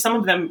 actually some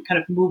of them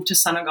kind of moved to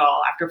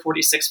Senegal after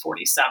 46,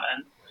 47.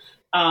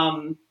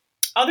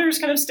 Others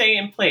kind of stay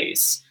in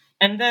place.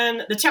 And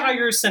then the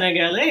Tirailleurs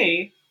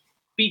Sénégalais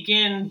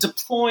begin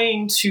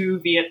deploying to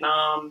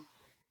Vietnam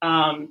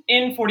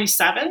in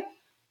 47,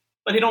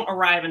 but they don't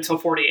arrive until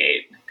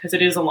 48 because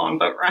it is a long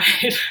boat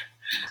ride.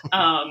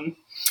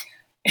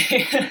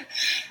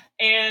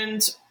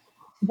 And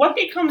what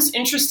becomes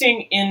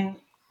interesting in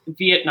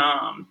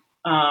Vietnam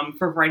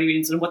for a variety of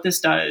reasons, and what this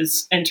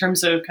does in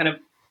terms of kind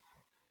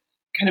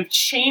of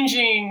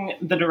changing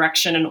the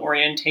direction and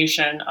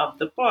orientation of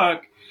the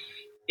book,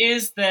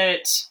 is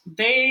that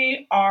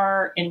they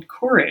are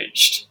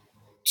encouraged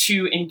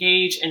to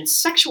engage in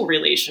sexual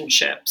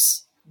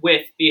relationships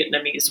with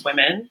Vietnamese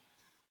women,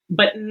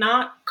 but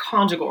not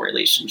conjugal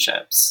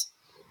relationships.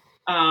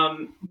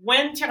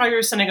 When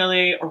Tirailleurs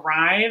Sénégalais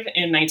arrive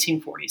in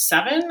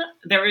 1947,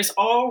 there is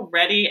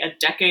already a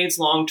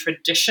decades-long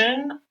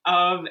tradition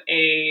of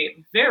a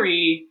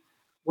very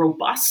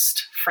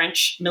robust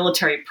French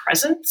military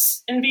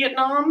presence in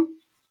Vietnam.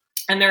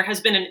 And there has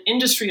been an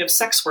industry of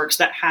sex works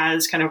that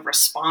has kind of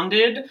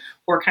responded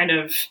or kind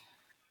of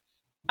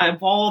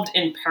evolved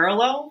in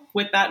parallel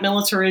with that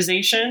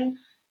militarization.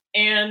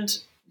 And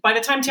by the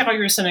time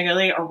Tirailleurs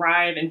Sénégalais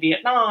arrive in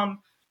Vietnam,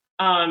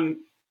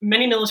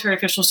 many military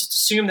officials just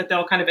assume that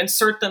they'll kind of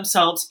insert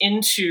themselves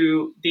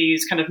into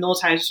these kind of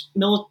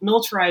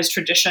militarized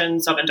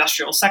traditions of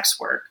industrial sex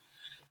work.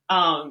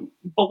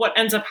 But what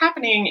ends up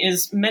happening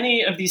is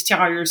many of these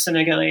Tirailleurs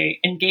Sénégalais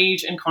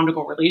engage in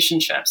conjugal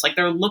relationships. Like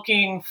they're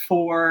looking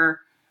for,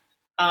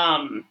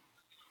 they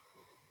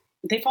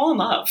fall in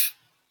love,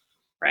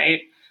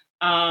 right?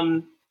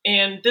 And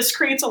this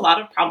creates a lot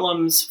of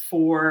problems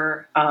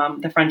for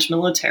the French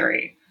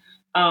military.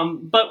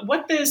 But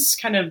what this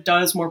kind of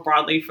does more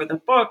broadly for the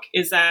book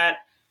is that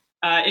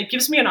it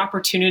gives me an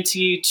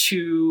opportunity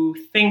to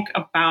think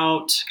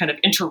about kind of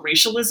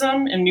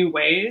interracialism in new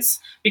ways,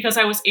 because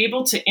I was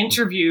able to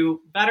interview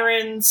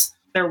veterans,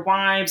 their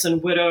wives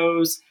and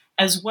widows,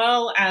 as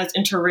well as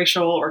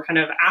interracial or kind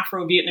of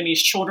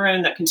Afro-Vietnamese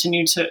children that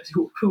continued to,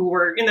 who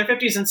were in their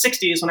 50s and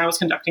 60s when I was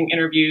conducting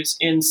interviews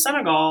in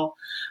Senegal.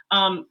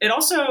 It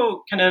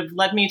also kind of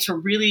led me to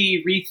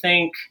really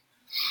rethink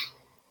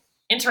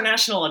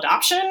international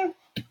adoption.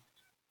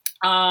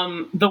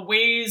 The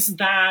ways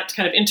that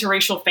kind of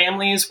interracial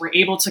families were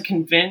able to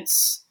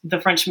convince the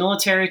French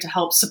military to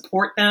help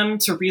support them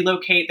to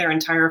relocate their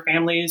entire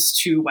families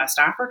to West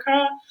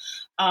Africa,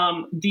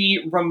 the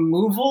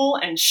removal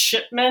and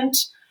shipment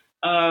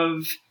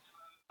of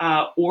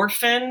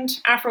orphaned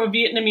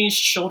Afro-Vietnamese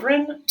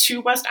children to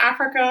West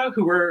Africa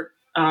who were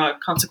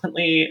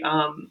consequently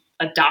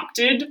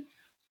adopted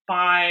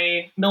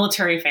by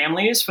military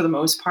families for the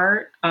most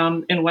part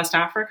in West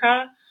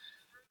Africa.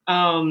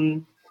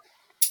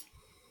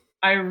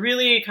 I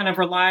really kind of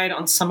relied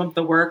on some of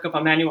the work of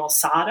Emmanuel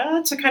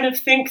Sada to kind of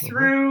think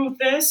through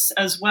this,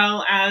 as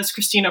well as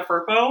Christina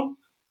Firpo.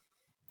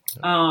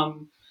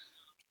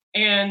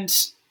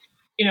 And,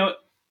 you know,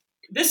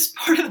 this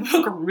part of the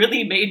book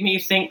really made me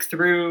think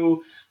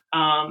through,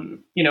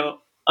 the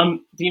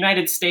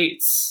United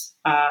States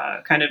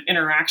kind of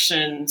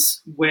interactions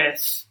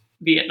with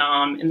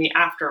Vietnam in the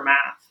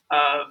aftermath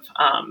of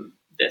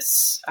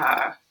this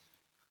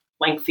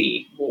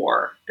lengthy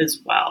war as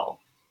well.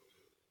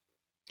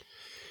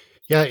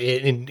 Yeah,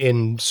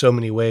 in so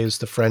many ways,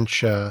 the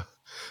French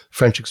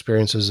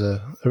experience is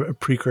a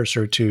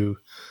precursor to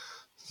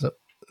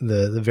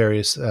the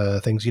various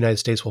things the United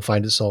States will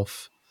find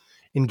itself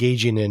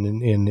engaging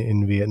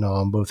in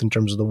Vietnam, both in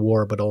terms of the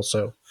war, but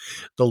also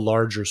the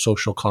larger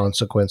social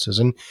consequences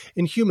and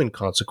human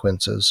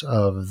consequences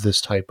of this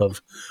type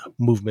of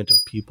movement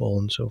of people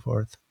and so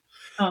forth.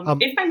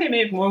 If I may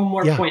make one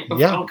more point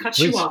before I'll cut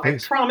you off,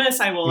 please. I promise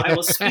I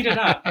will speed it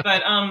up.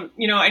 But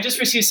I just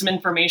received some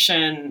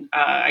information,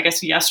 I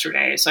guess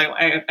yesterday, so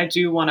I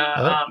do want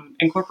to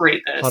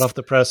incorporate this. Hot off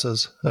the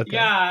presses. Okay.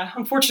 Yeah,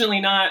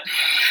 unfortunately not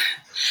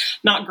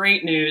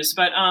great news,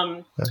 but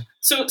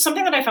so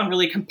something that I found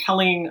really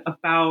compelling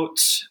about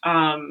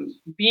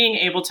being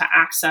able to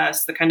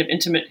access the kind of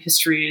intimate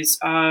histories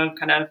of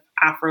kind of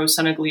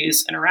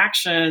Afro-Senegalese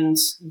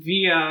interactions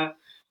via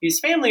these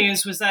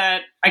families was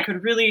that I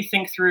could really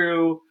think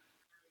through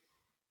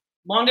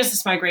long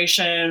distance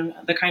migration,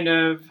 the kind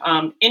of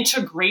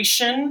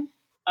integration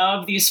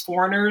of these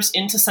foreigners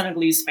into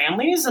Senegalese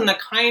families, and the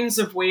kinds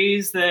of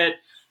ways that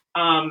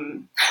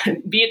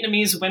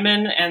Vietnamese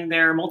women and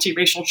their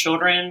multiracial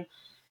children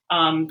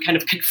kind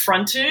of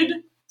confronted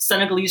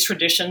Senegalese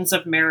traditions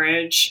of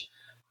marriage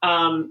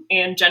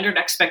and gendered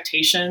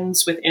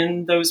expectations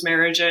within those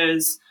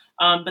marriages.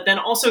 But then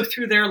also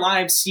through their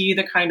lives see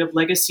the kind of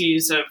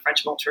legacies of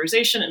French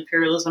militarization,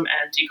 imperialism,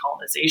 and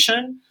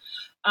decolonization.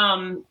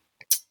 And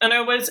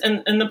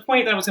the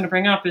point that I was going to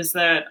bring up is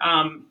that,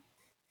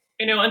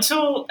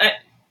 until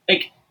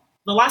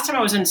the last time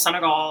I was in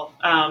Senegal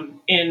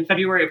in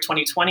February of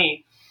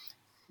 2020,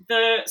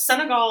 the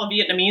Senegal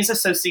Vietnamese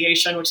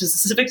Association, which is a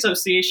civic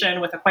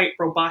association with a quite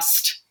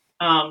robust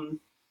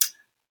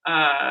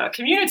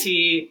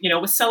community,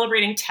 was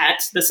celebrating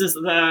Tet. This is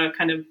the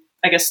kind of,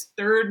 I guess,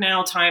 third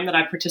now time that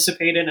I've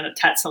participated in a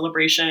Tet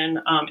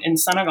celebration in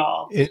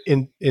Senegal.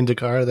 In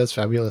Dakar, that's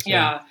fabulous.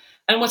 Yeah.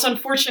 And what's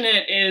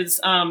unfortunate is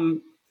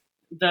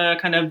the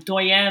kind of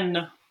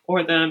doyenne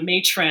or the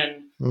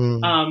matron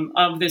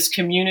of this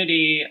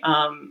community,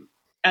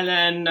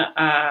 Hélène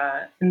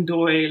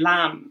Ndoye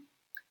Lam,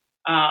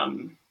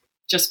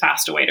 just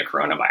passed away to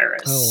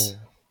coronavirus.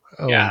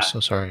 Oh, yeah. I'm so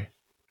sorry.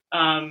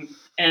 And,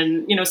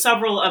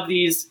 several of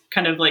these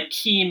kind of like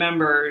key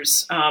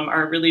members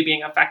are really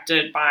being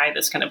affected by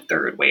this kind of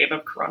third wave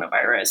of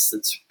coronavirus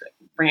that's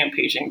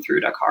rampaging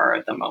through Dakar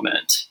at the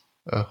moment.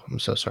 Oh, I'm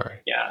so sorry.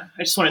 Yeah.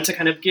 I just wanted to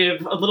kind of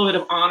give a little bit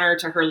of honor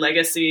to her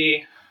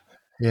legacy.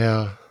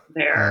 Yeah.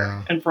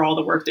 There and for all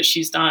the work that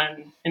she's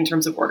done in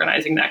terms of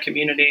organizing that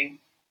community.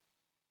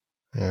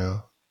 Yeah.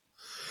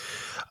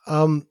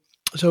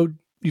 So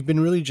you've been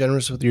really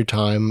generous with your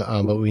time,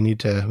 but we need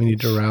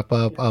to wrap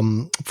up.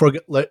 Before I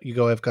let you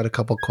go, I've got a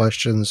couple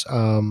questions.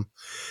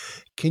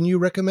 Can you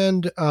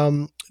recommend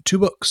 2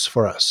 books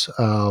for us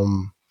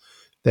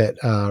that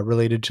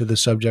related to the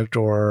subject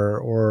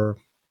or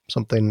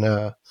something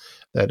that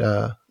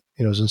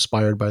is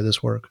inspired by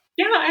this work?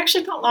 Yeah, I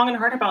actually thought long and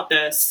hard about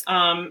this,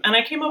 and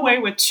I came away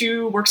with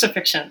 2 works of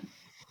fiction.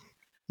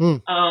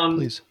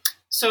 Please.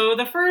 So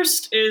the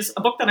first is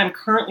a book that I'm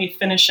currently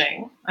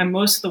finishing. I'm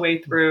most of the way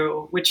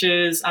through, which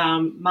is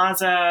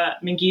Maza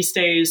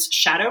Mengiste's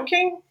Shadow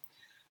King,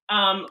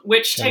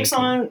 which takes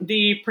on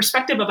the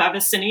perspective of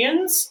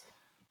Abyssinians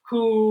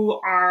who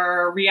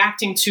are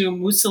reacting to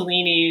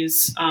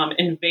Mussolini's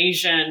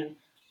invasion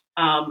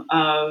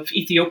of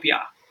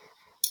Ethiopia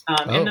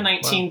in the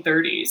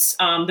 1930s.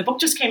 Wow. The book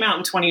just came out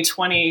in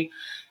 2020,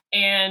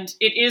 and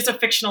it is a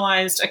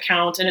fictionalized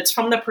account, and it's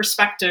from the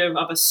perspective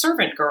of a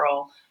servant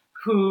girl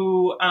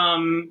who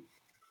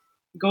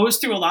goes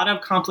through a lot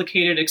of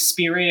complicated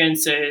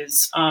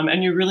experiences,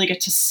 and you really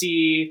get to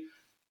see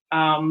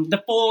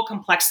the full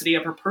complexity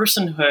of her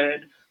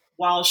personhood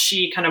while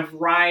she kind of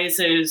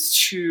rises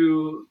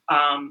to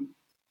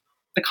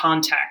the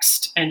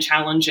context and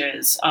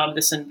challenges of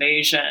this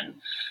invasion.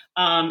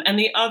 And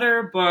the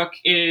other book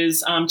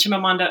is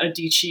Chimamanda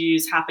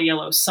Adichie's Half a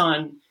Yellow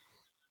Sun,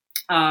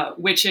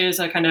 which is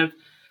a kind of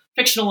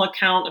fictional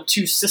account of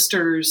 2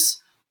 sisters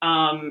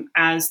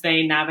as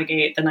they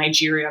navigate the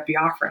Nigeria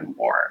Biafran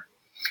War.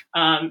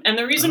 And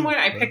the reason why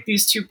I picked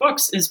these 2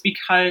 books is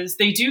because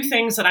they do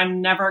things that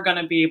I'm never going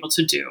to be able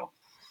to do.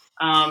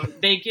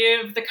 They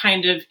give the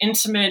kind of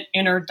intimate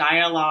inner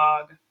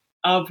dialogue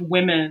of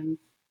women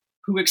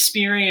who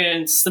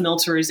experience the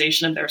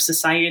militarization of their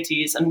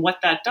societies and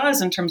what that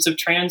does in terms of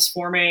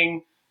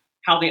transforming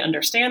how they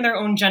understand their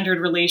own gendered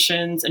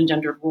relations and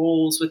gendered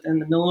roles within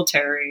the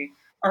military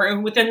or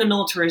within the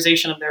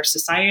militarization of their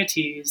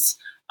societies.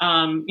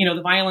 The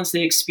violence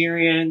they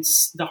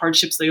experience, the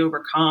hardships they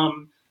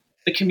overcome,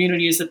 the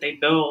communities that they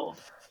build.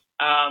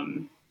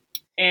 I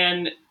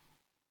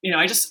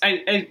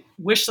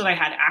wish that I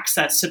had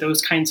access to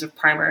those kinds of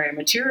primary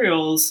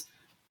materials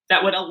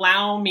that would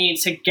allow me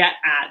to get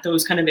at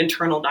those kind of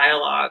internal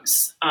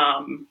dialogues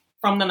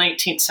from the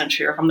 19th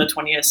century or from the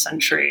 20th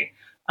century.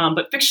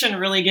 But fiction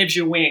really gives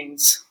you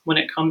wings when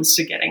it comes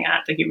to getting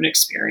at the human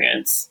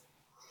experience.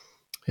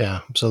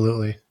 Yeah,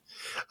 absolutely.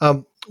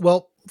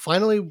 Well,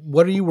 finally,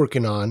 what are you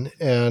working on,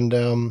 and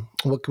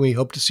what can we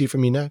hope to see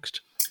from you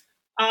next?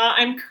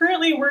 I'm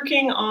currently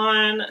working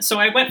on, so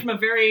I went from a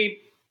very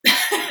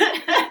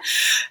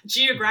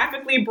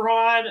geographically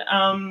broad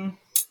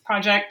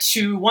project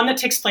to one that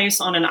takes place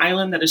on an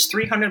island that is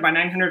 300 by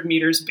 900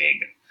 meters big.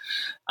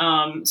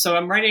 So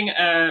I'm working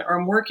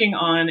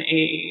on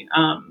a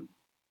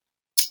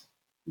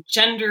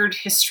gendered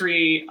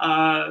history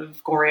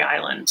of Gorée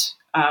Island,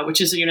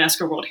 which is a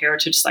UNESCO World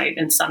Heritage Site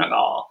in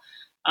Senegal.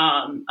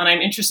 And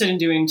I'm interested in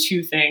doing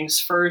two things.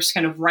 First,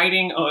 kind of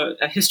writing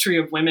a history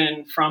of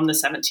women from the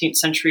 17th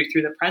century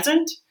through the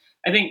present.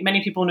 I think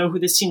many people know who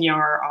the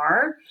Seigneurs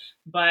are,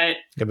 but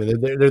I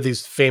mean, they're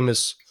these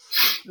famous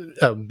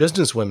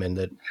businesswomen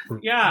that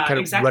kind of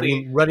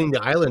exactly. running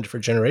the island for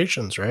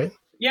generations, right?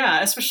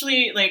 Yeah,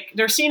 especially like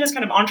they're seen as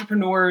kind of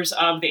entrepreneurs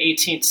of the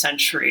 18th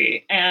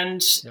century.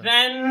 And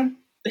then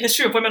the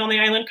history of women on the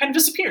island kind of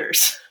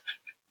disappears.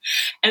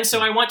 And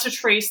so I want to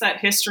trace that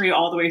history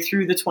all the way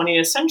through the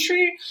 20th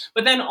century,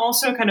 but then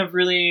also kind of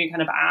really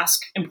kind of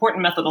ask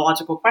important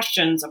methodological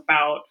questions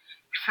about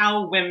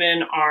how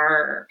women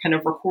are kind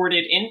of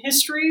recorded in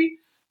history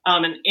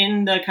and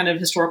in the kind of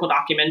historical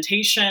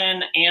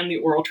documentation and the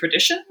oral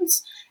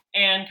traditions,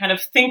 and kind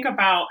of think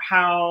about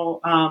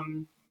how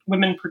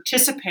women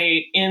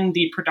participate in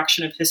the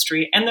production of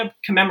history and the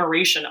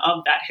commemoration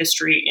of that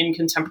history in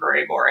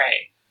contemporary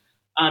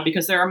Gorée.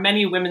 Because there are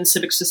many women's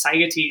civic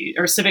society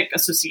or civic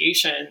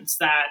associations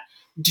that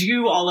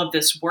do all of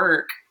this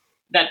work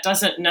that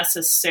doesn't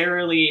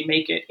necessarily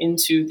make it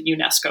into the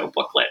UNESCO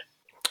booklet.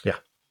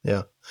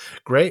 Yeah.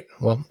 Great.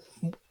 Well,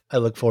 I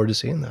look forward to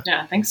seeing that.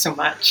 Yeah, thanks so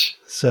much.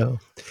 So,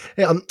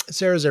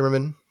 Sarah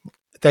Zimmerman,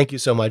 thank you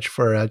so much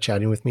for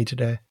chatting with me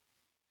today.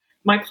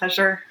 My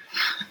pleasure.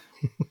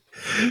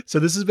 So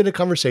this has been a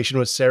conversation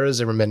with Sarah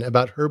Zimmerman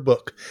about her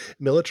book,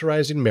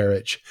 Militarizing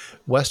Marriage,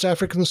 West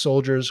African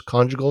Soldiers,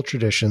 Conjugal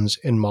Traditions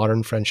in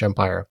Modern French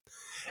Empire,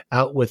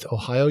 out with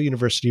Ohio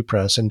University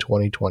Press in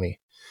 2020.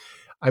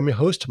 I'm your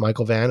host,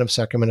 Michael Vann of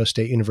Sacramento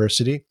State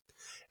University,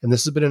 and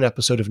this has been an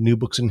episode of New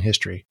Books in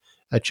History,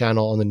 a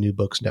channel on the New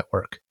Books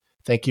Network.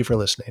 Thank you for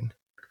listening.